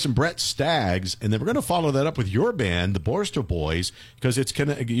going to play some Brett Staggs, and then we're going to follow that up with your band, the Borster Boys, because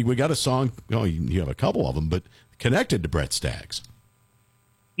we got a song. Oh, you have a couple of them, but connected to Brett Staggs.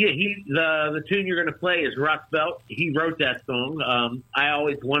 Yeah, the tune you're going to play is Rock Belt. He wrote that song. I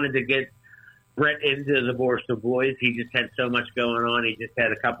always wanted to get Brett into the Borster Boys. He just had so much going on. He just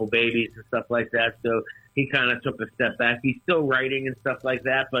had a couple babies and stuff like that. So he kind of took a step back. He's still writing and stuff like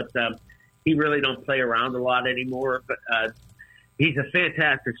that, but he really don't play around a lot anymore. But he's a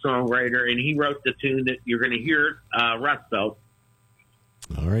fantastic songwriter, and he wrote the tune that you're going to hear, Rust Belt.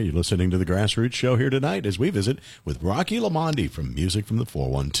 All right, you're listening to the Grassroots Show here tonight as we visit with Rocky Lamonde from Music from the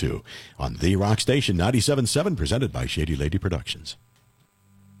 412 on the Rock Station 97.7, presented by Shady Lady Productions.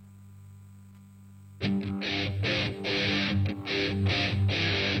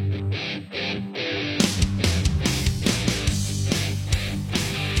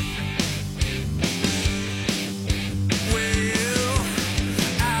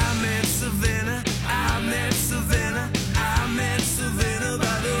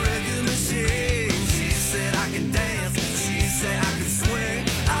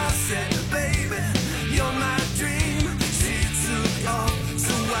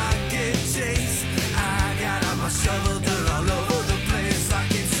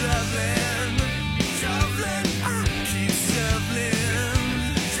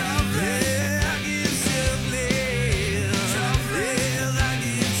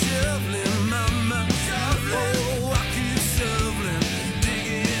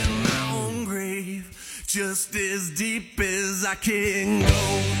 Just as deep as I can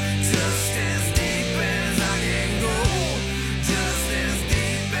go. Just as deep as I can go. Just as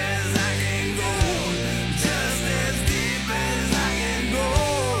deep as I can go. Just as deep as I can go.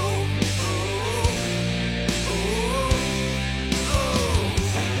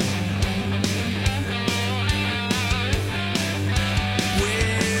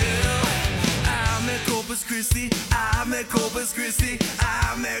 Well, I'm at Corpus Christi. met Corpus Christi.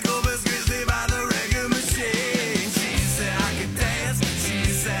 I met Corpus Christi by the reggae machine. She said I could dance. She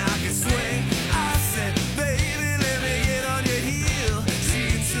said I could swing. I said, baby, let me get on your heel. She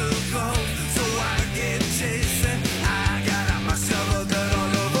took off so I could get chasing. I got out my shovel, dirt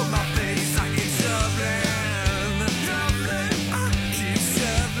all over my face. I keep shoveling, shoveling. I keep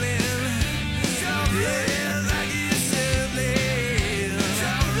shoveling, shoveling. Yes, I keep shoveling,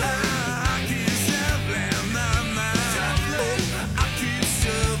 shoveling. I keep shoveling, mama. Shoveling. I keep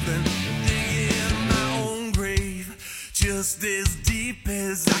shoveling, digging my own grave. Just as deep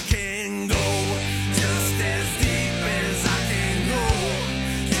as I can go. Just as deep as I can go.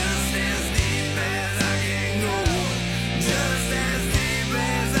 Just as deep as I can go. Just as deep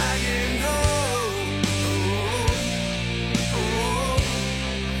as I can go. Oh, oh,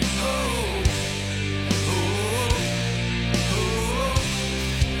 oh, oh, oh,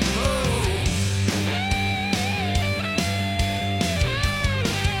 oh.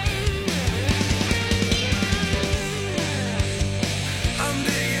 I'm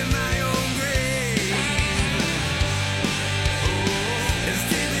digging my own grave. As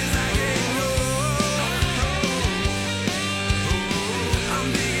deep as I can go. I'm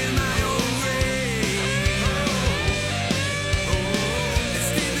digging my own grave. As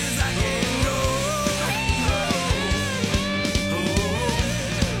deep as I can go.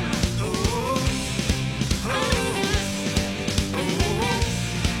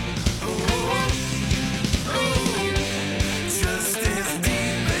 Just as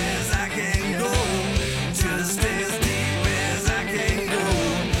deep as I can go. Just as deep as I can go.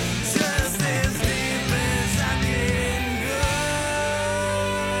 Just as deep as I can go.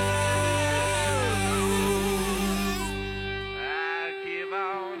 I keep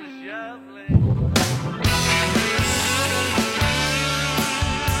on shoveling.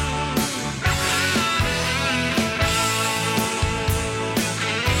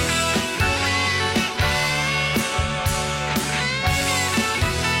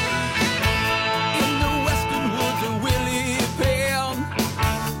 In the western woods of Willie Penn,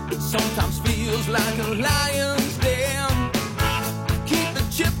 it sometimes feels like a lion's den. Keep the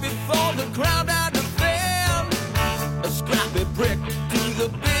chip before the crowd out to fan. A scrappy brick to the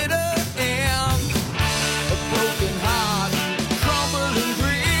bitter end. A broken heart, crumbling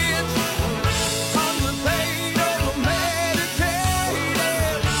bridge. Hunger pain over meditated.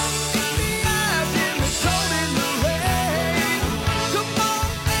 In the eyes, in the cold, in the rain. Come on,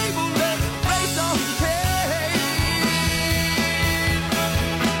 Abel, let's face on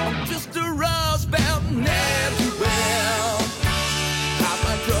I'm just a rust-bound ne'er-do-well. Got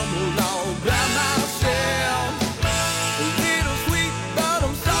my trouble all by myself. A little sweet, but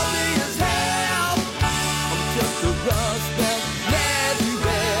I'm salty as hell. I'm just a rust-bound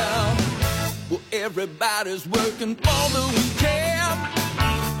ne'er-do-well. Well, everybody's working for the weekend.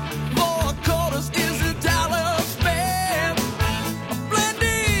 4 quarters is $1 spent. I blend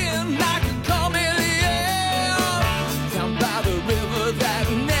in like a chameleon. Down by the river that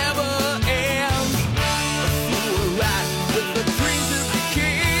never ends. A fool right with the dreams of the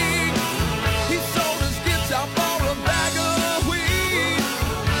king. He sold his guitar for a bag of weed.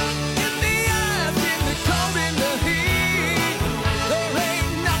 In the eyes, in the cold, in the heat. There ain't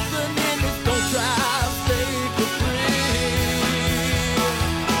nothing in this, don't try to stay free.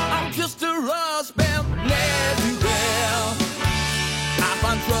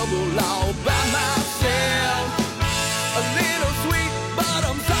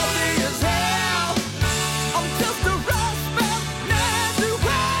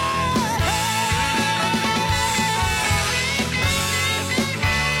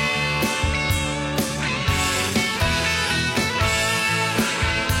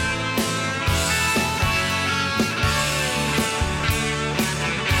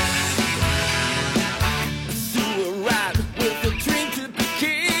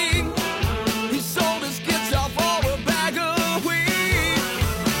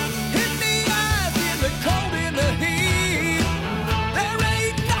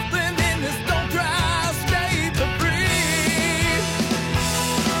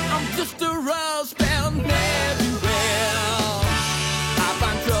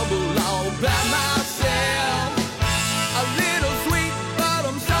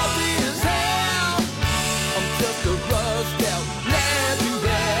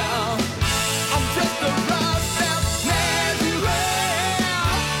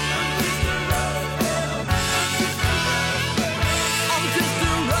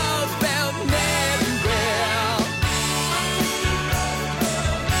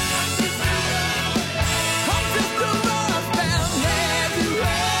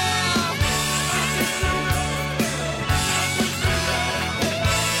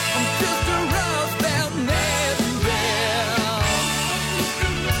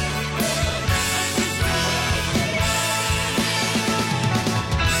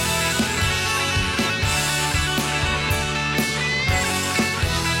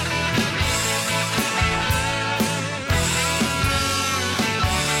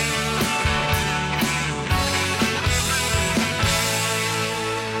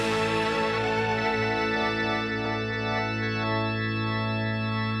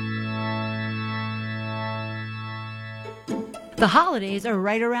 The holidays are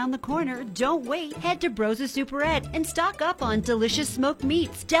right around the corner. Don't wait. Head to Brose's Superette and stock up on delicious smoked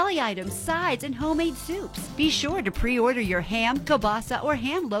meats, deli items, sides, and homemade soups. Be sure to pre-order your ham, kielbasa, or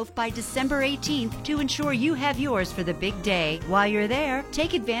ham loaf by December 18th to ensure you have yours for the big day. While you're there,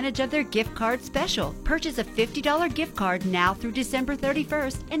 take advantage of their gift card special. Purchase a $50 gift card now through December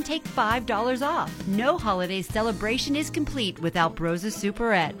 31st and take $5 off. No holiday celebration is complete without Brose's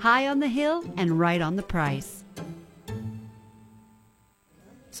Superette. High on the hill and right on the price.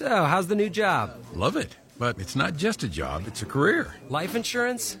 So, how's the new job? Love it. But it's not just a job, it's a career. Life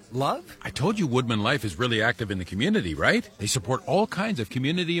insurance? Love? I told you Woodman Life is really active in the community, right? They support all kinds of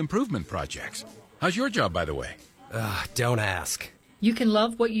community improvement projects. How's your job, by the way? Don't ask. You can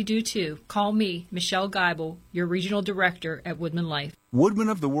love what you do, too. Call me, Michelle Geibel, your regional director at Woodman Life. Woodman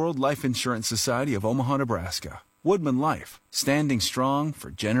of the World Life Insurance Society of Omaha, Nebraska. Woodman Life, standing strong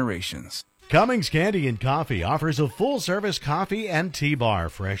for generations. Cummings Candy and Coffee offers a full-service coffee and tea bar,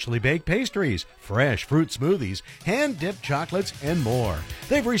 freshly baked pastries, fresh fruit smoothies, hand-dipped chocolates, and more.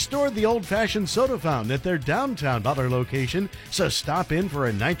 They've restored the old-fashioned soda fountain at their downtown Butler location, so stop in for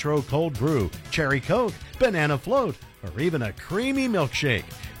a nitro cold brew, cherry Coke, banana float, or even a creamy milkshake.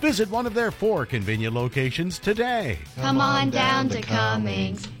 Visit one of their 4 convenient locations today. Come on down to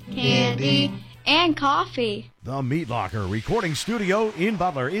Cummings. Candy and coffee. The Meat Locker Recording Studio in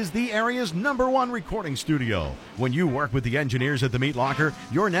Butler is the area's #1 recording studio. When you work with the engineers at the Meat Locker,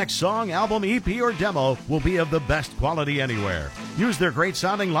 your next song, album, EP, or demo will be of the best quality anywhere. Use their great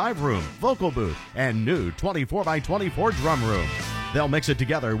sounding live room, vocal booth, and new 24x24 drum room. They'll mix it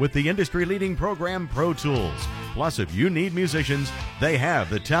together with the industry-leading program Pro Tools. Plus, if you need musicians, they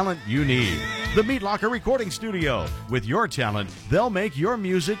have the talent you need. The Meat Locker Recording Studio. With your talent, they'll make your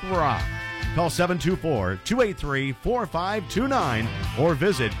music rock. Call 724-283-4529 or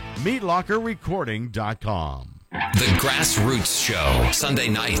visit meatlockerrecording.com. The Grassroots Show, Sunday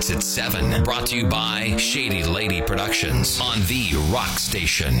nights at 7. Brought to you by Shady Lady Productions on the Rock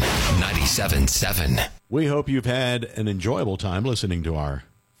Station 97.7. We hope you've had an enjoyable time listening to our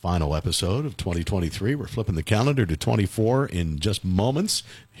final episode of 2023. We're flipping the calendar to 24 in just moments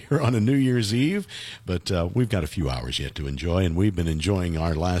here on a New Year's Eve, but we've got a few hours yet to enjoy, and we've been enjoying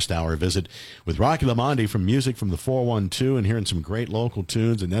our last hour visit with Rocky Lamonde from Music from the 412 and hearing some great local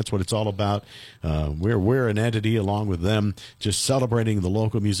tunes, and that's what it's all about. We're an entity along with them, just celebrating the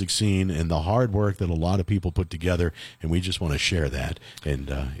local music scene and the hard work that a lot of people put together, and we just want to share that.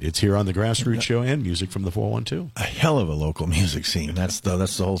 And it's here on the Grassroots Show and Music from the 412. A hell of a local music scene. That's the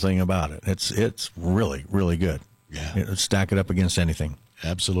whole thing about it. It's really, really good. Yeah. Stack it up against anything.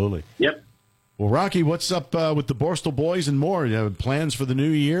 Absolutely. Yep. Well, Rocky, what's up with the Borstal Boys and more? You have plans for the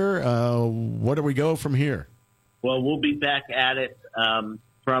new year? Where do we go from here? Well, we'll be back at it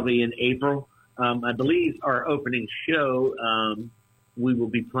probably in April. I believe our opening show, we will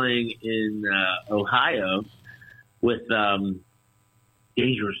be playing in Ohio with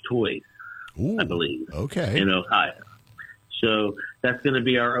Dangerous Toys, Ooh, I believe. Okay. In Ohio. So that's going to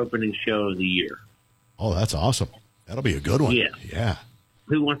be our opening show of the year. Oh, that's awesome. That'll be a good one. Yeah.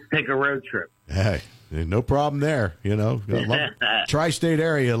 Who wants to take a road trip? Hey, no problem there. Tri-state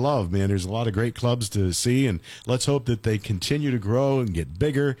area love, man. There's a lot of great clubs to see, and let's hope that they continue to grow and get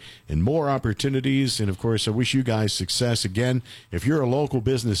bigger and more opportunities. And, of course, I wish you guys success. Again, if you're a local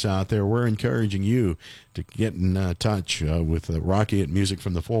business out there, we're encouraging you to get in touch with Rocky at Music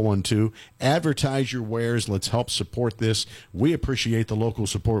from the 412. Advertise your wares. Let's help support this. We appreciate the local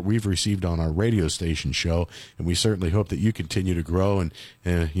support we've received on our radio station show, and we certainly hope that you continue to grow. And,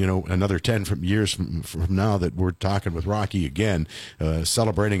 another 10 years from now that we're talking with Rocky again,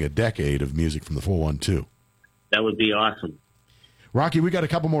 celebrating a decade of Music from the 412. That would be awesome. Rocky, we got a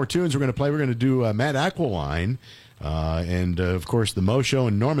couple more tunes we're going to play. We're going to do Matt Aqualine. And, of course, the Mo Show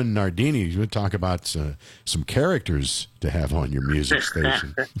and Norman Nardini. You would talk about some characters to have on your music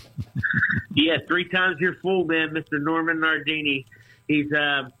station. Yeah, 3 times your fool, man, Mr. Norman Nardini. He's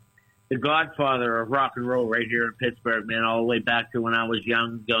the godfather of rock and roll right here in Pittsburgh, man, all the way back to when I was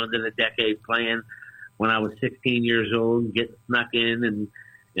young, going to the decade playing when I was 16 years old, getting snuck in. And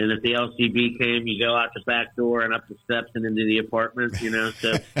if the LCB came, you go out the back door and up the steps and into the apartment,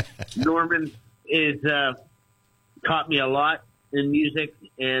 So Norman is taught me a lot in music,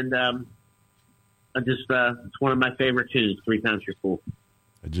 and it's one of my favorite tunes, 3 times your fool.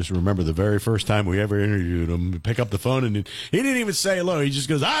 I just remember the very first time we ever interviewed him, pick up the phone, and he didn't even say hello. He just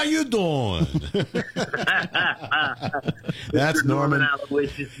goes, "How you doing?" That's Norman.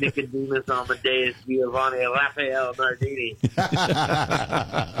 Aloysius, Nicodemus, Amadeus, Giovanni, Raphael, Nardini.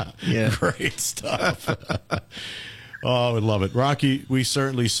 Yeah, great stuff. Oh, I love it. Rocky, we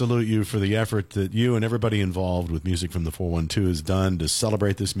certainly salute you for the effort that you and everybody involved with Music from the 412 has done to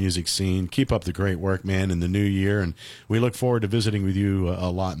celebrate this music scene. Keep up the great work, man, in the new year, and we look forward to visiting with you a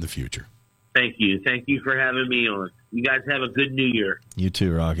lot in the future. Thank you. Thank you for having me on. You guys have a good New Year. You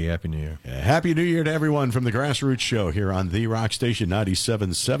too, Rocky. Happy New Year. Happy New Year to everyone from the Grassroots Show here on the Rock Station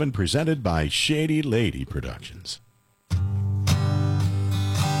 97.7, presented by Shady Lady Productions.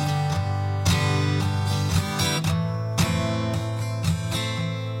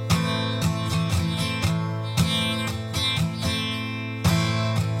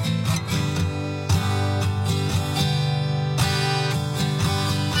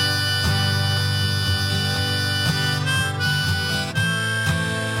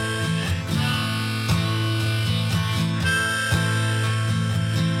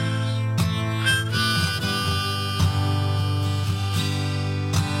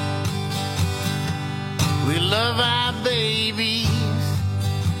 We love our babies,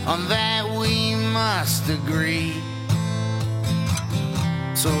 on that we must agree.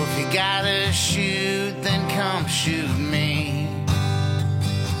 So if you gotta shoot, then come shoot me.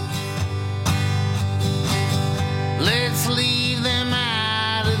 Let's leave them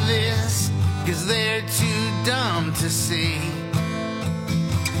out of this, 'cause they're too dumb to see.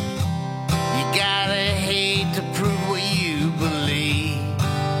 You gotta hate to prove what you believe.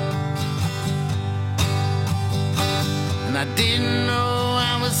 And I didn't know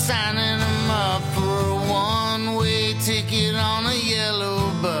I was signing them up for a one-way ticket on a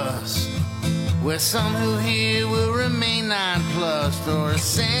yellow bus, where some who here will remain nonplussed, or a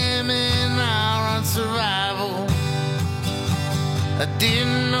seminar on survival. I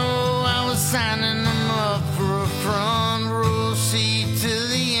didn't know I was signing them up for a front row seat to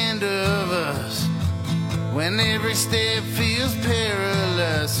the end of us, when every step feels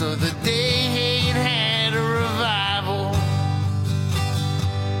perilous. So the day hate had a revival.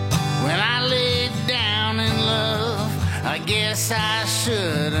 When I laid down in love, I guess I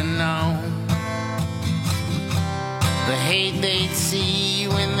should have known the hate they'd see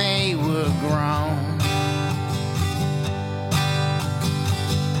when they were grown.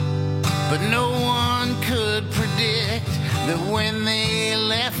 But no one could predict that when they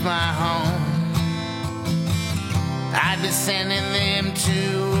left my home, I'd be sending them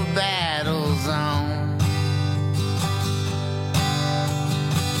to a battle zone.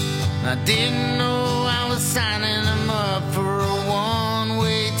 I didn't know I was signing them up for a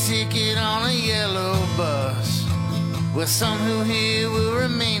one-way ticket on a yellow bus, where some who here will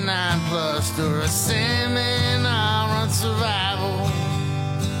remain nonplussed, or a seminar on survival.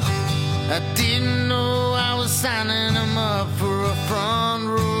 I didn't know I was signing them up for a front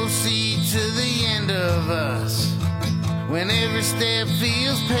row seat to the end of us, when every step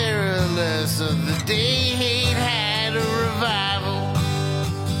feels perilous. So the day hate had a revival.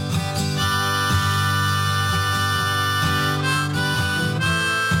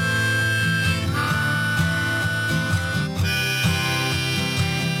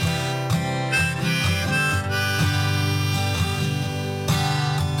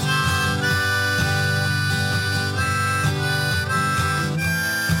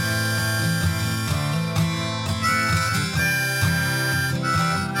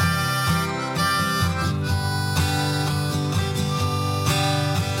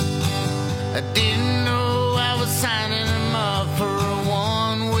 I didn't know I was signing them up for a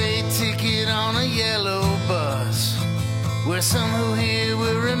one-way ticket on a yellow bus, where some who here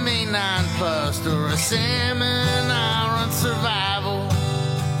will remain nonplussed, or a seminar on survival.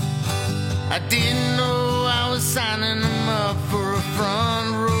 I didn't know I was signing them up for a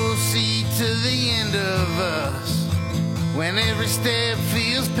front row seat to the end of us, when every step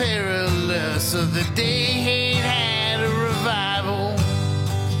feels perilous. So the day hate had a revival.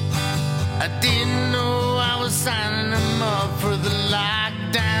 I didn't know I was signing them up for the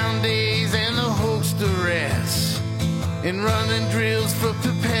lockdown days and the host arrests, and running drills for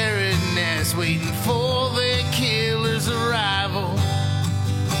preparedness, waiting for their killer's arrival.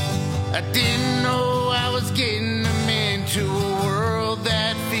 I didn't know I was getting them into a world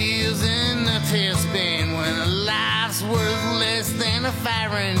that feels in the tailspin, when a life's worth less than a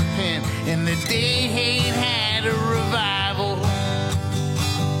firing pin, and the day hate had a revival.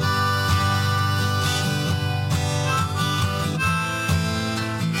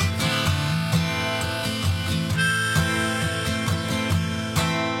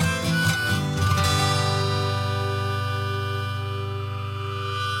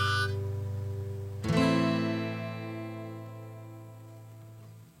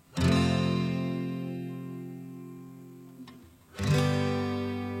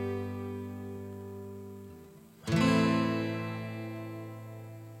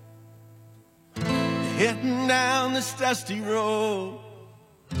 heading down this dusty road,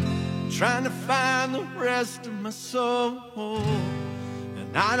 trying to find the rest of my soul.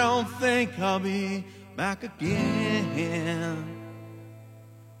 And I don't think I'll be back again.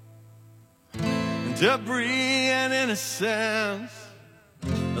 And debris and innocence,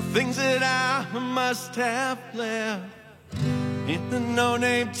 the things that I must have left in the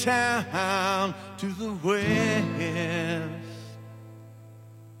no-name town to the west.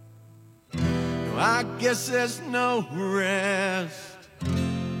 No, I guess there's no rest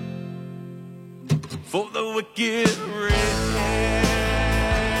for the wicked rest.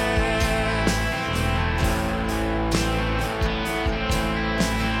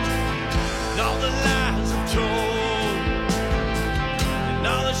 And all the lies I've told, and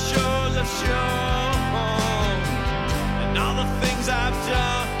all the shows I've shown, and all the things I've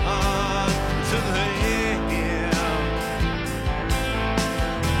done to the end.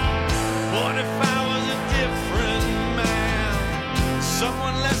 What if I was a different man,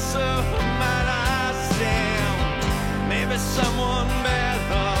 someone lesser might I stand? Maybe someone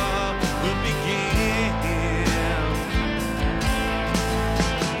better will begin.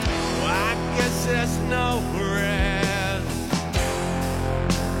 Well, I guess there's no rest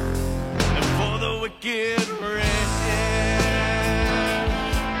for the wicked rest.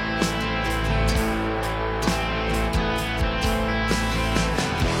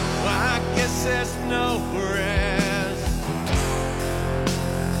 There's no rest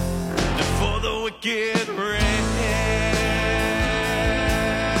for the wicked rest.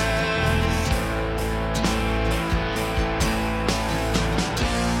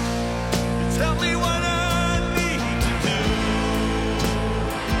 Tell me what I need to do.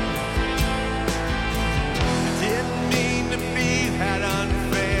 I didn't mean to be that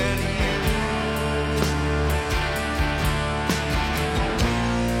unfair to you.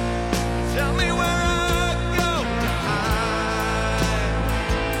 Tell me where I go to hide.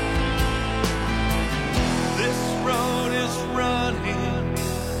 This road is running,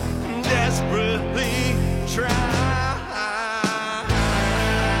 desperately try.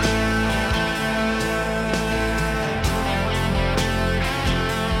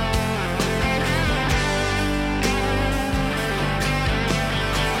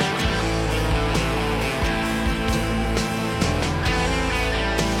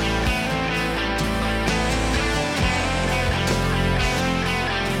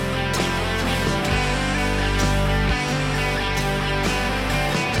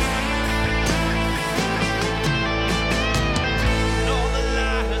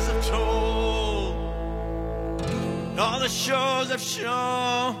 All the shows I've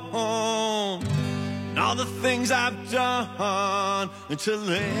shown, and all the things I've done to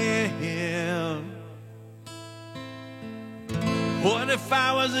live. What if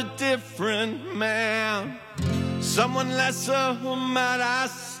I was a different man, someone lesser might I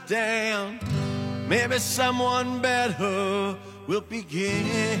stand? Maybe someone better will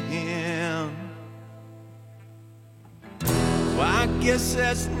begin. Well, I guess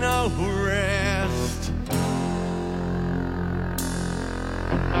there's no rest.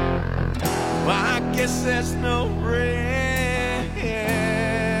 Well, I guess there's no rest.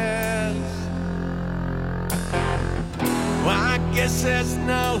 Well, I guess there's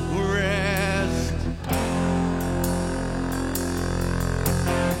no rest.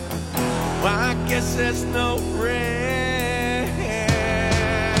 Well, I guess there's no rest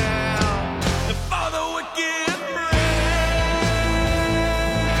for the wicked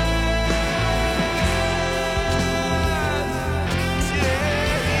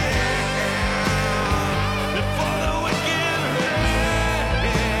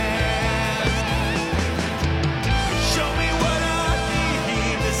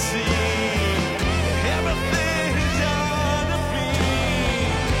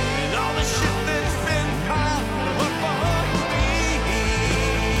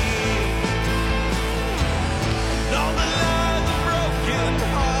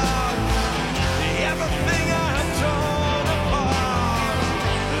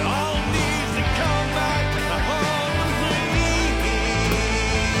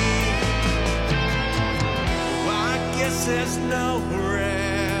there's no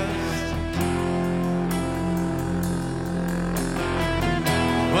rest.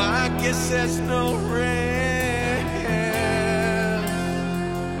 Well, I guess there's no rest.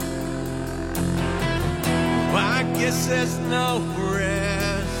 Well, I guess there's no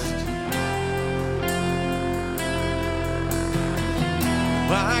rest.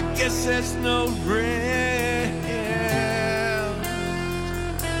 Well, I guess there's no rest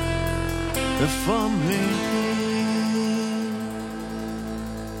for me.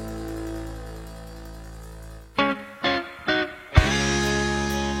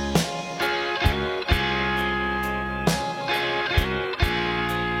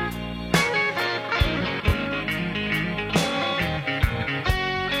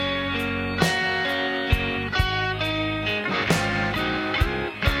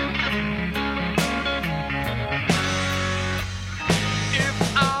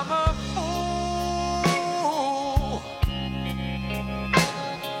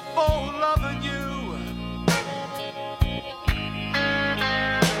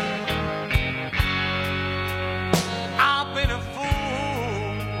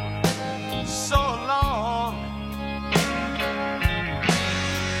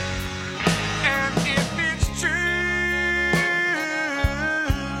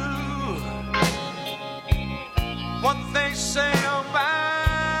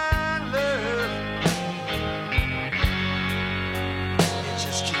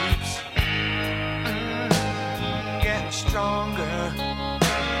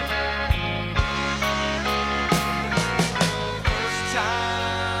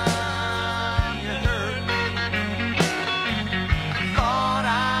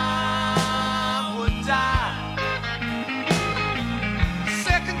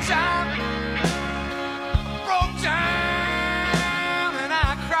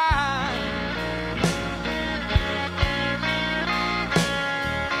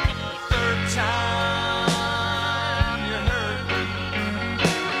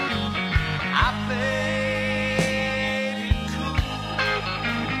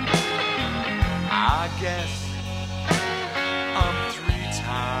 guess I'm 3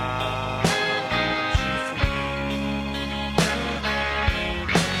 times your fool.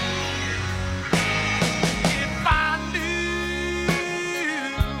 If I knew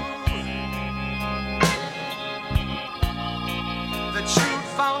that you'd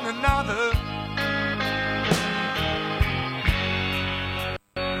found another,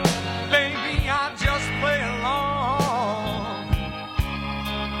 baby, I'd just play along.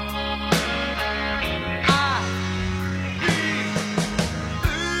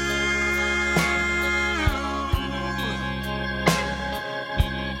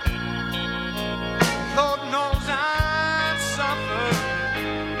 Lord knows I'd suffer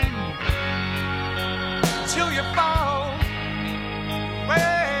till you fall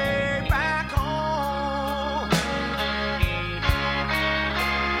way back home.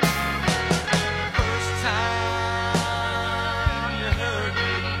 First time you hurt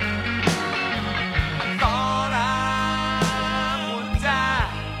me, I thought I would die.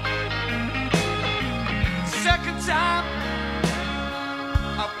 Second time,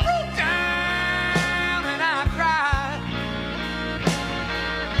 I broke down and I cried.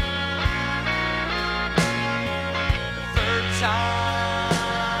 Third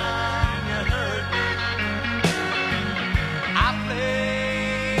time you hurt me, I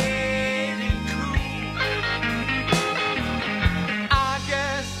played it cool. I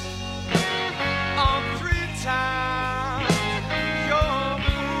guess I'm 3 times your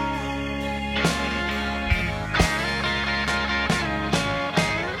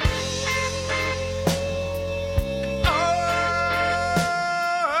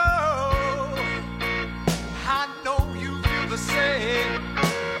I know you feel the same.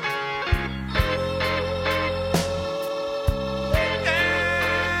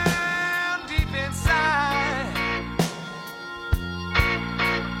 Down deep inside,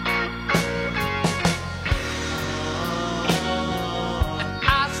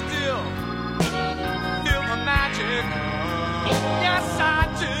 I still feel the magic. Yes, I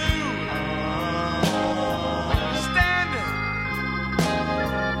do. Standing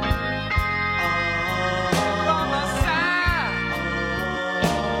from the side,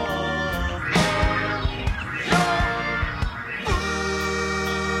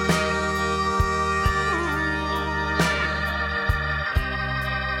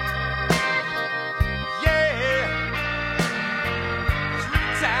 yeah,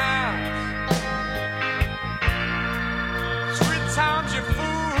 3 times you fool.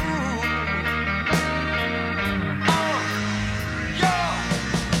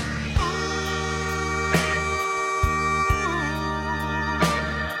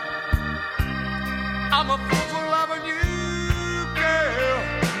 I'm a fool for loving you, girl.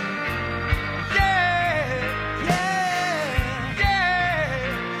 Yeah, yeah,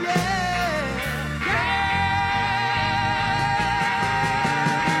 yeah, yeah,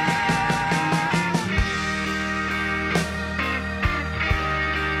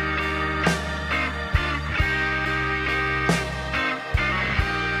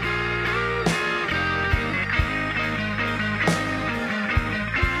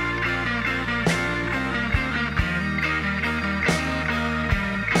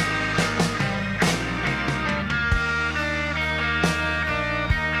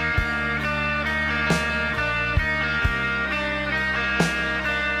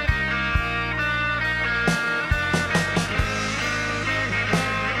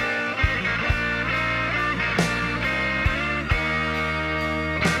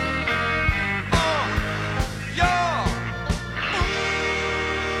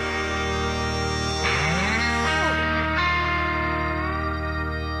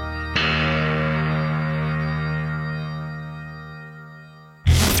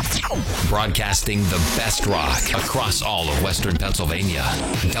 Broadcasting the best rock across all of Western Pennsylvania.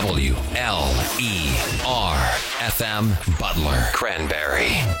 WLER FM Butler,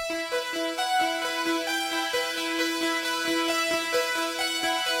 Cranberry.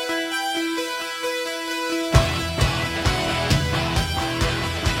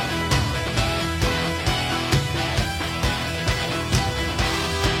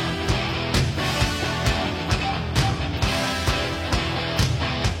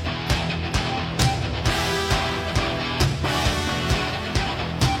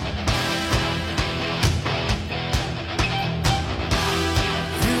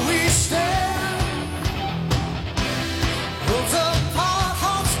 Here we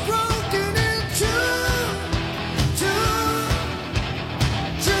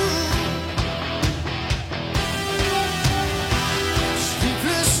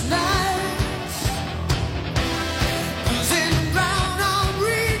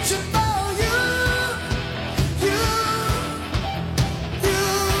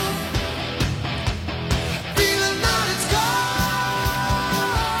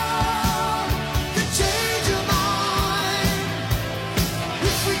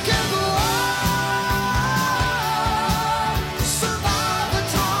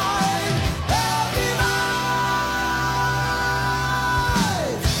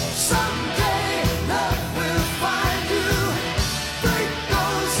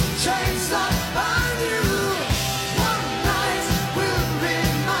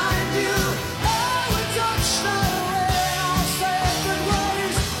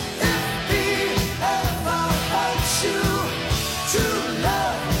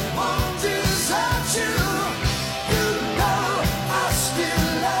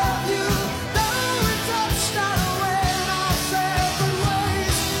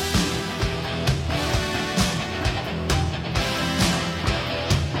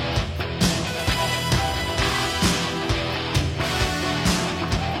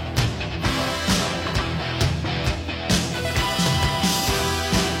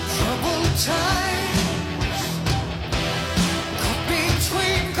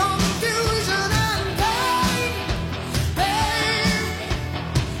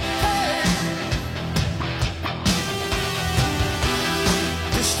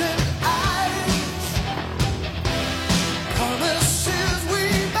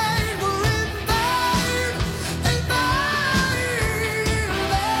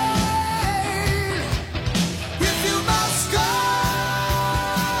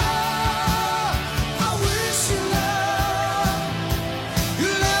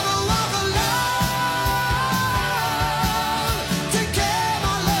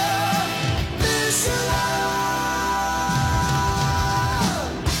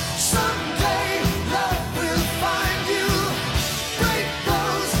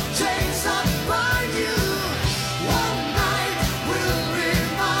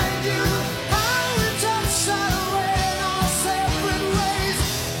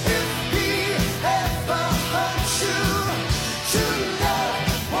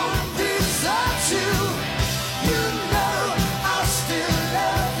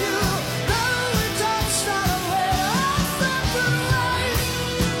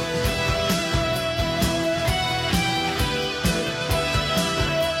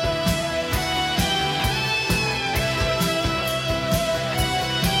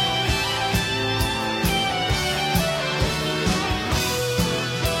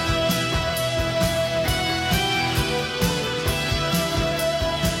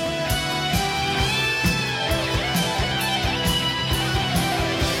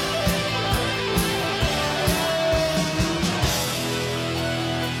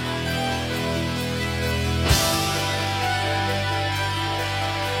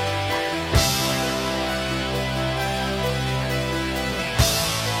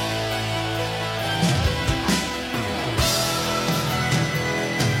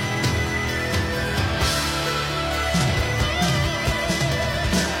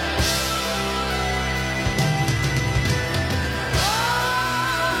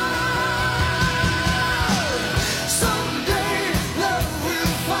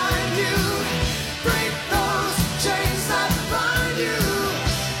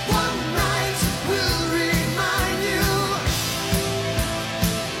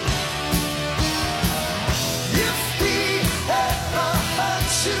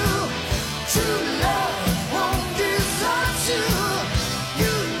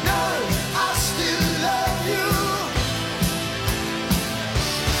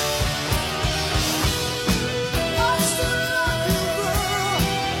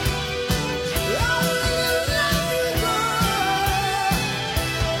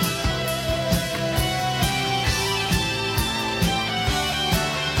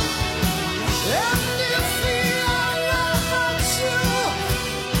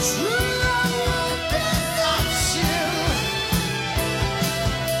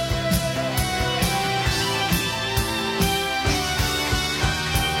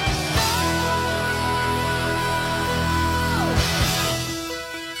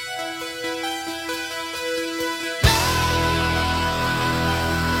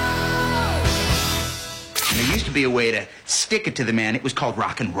be a way to stick it to the man. It was called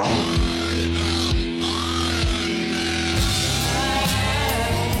rock and roll.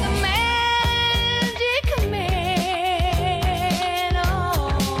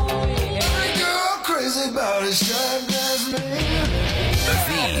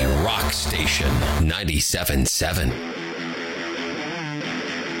 The Rock Station 97.7.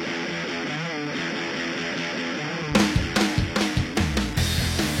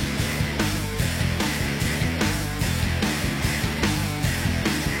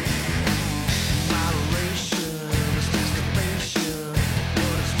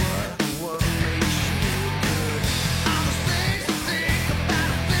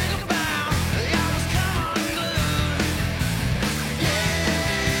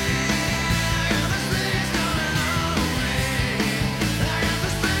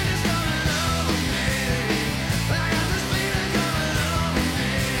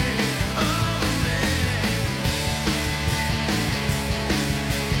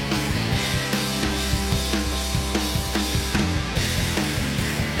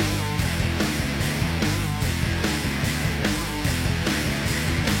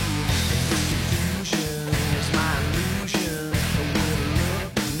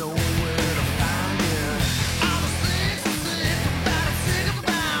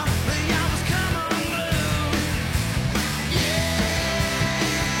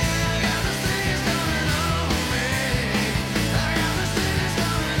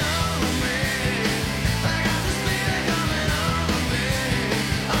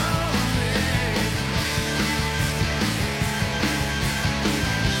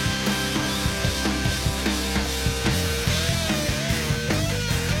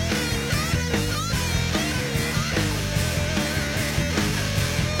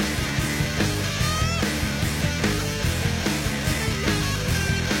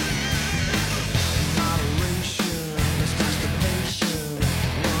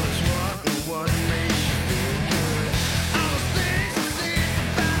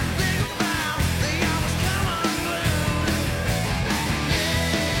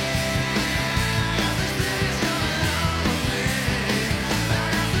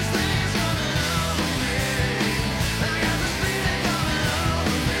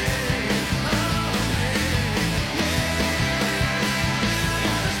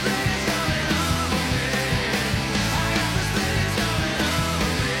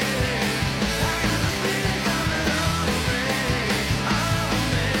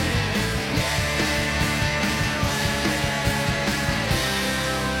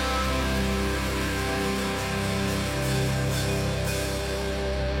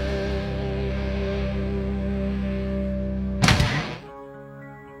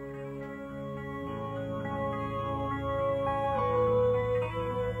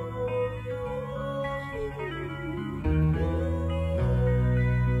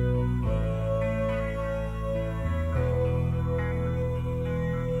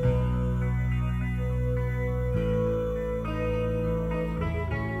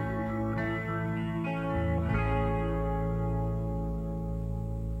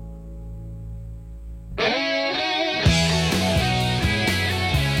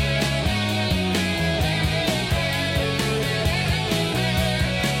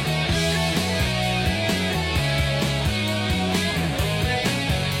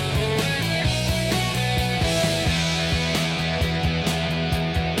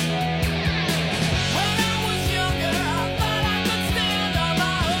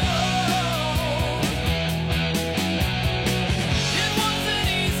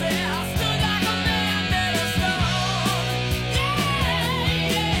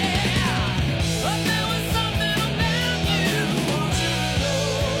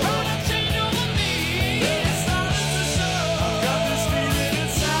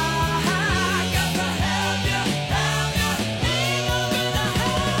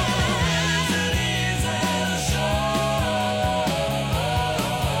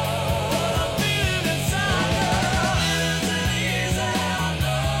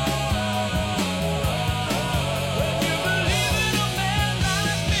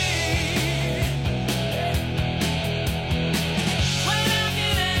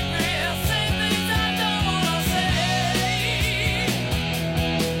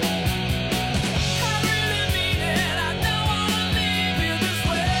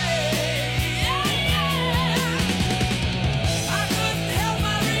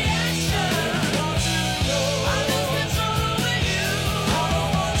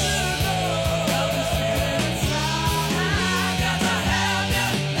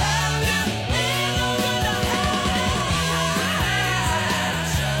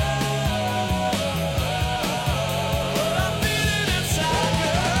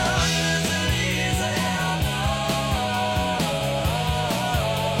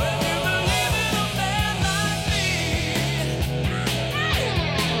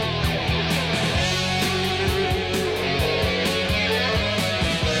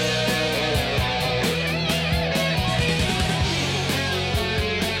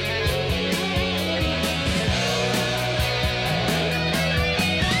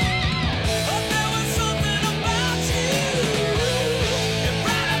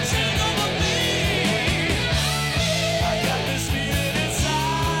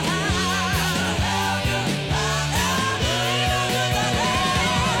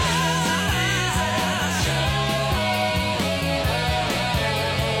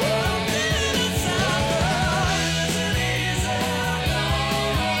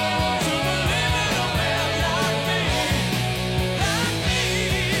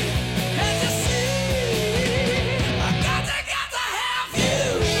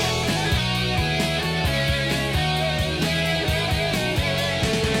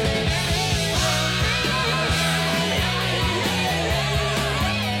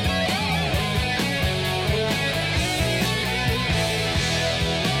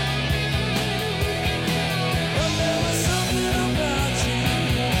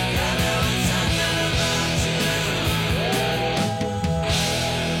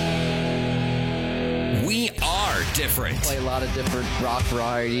 different. Play a lot of different rock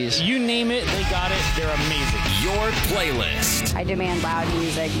varieties. You name it, they got it. They're amazing. Your playlist. I demand loud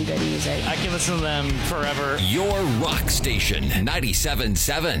music and good music. I can listen to them forever. Your rock station,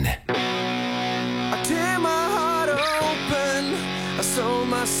 97.7. I tear my heart open, I sew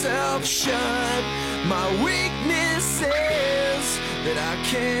myself shut. My weakness is that I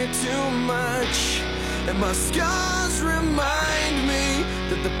can't do much, and my scars remind me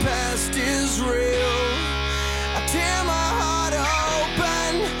that the past is real. I tear my heart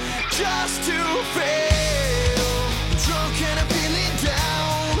open just to fail. I'm drunk and I'm feeling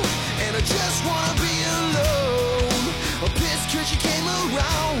down, and I just wanna be alone. I'm pissed 'cause you came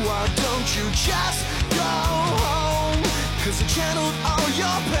around. Why don't you just go home? 'Cause I channeled all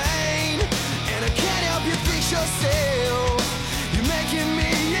your pain, and I can't help you fix yourself. You're making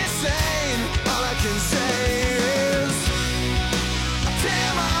me insane. All I can say is I tear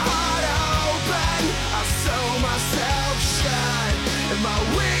my heart open, I sew myself shut, and my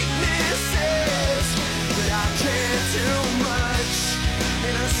weakness is that I can't do much,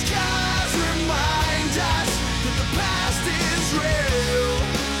 and our scars remind us that the past is real.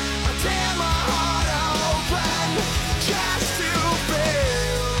 I tear my heart open just to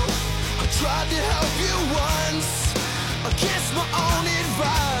feel. I tried to help you once against my own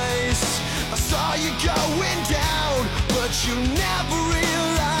advice. I saw you going down, but you never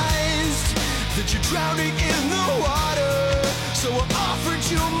realized that you're drowning in the water.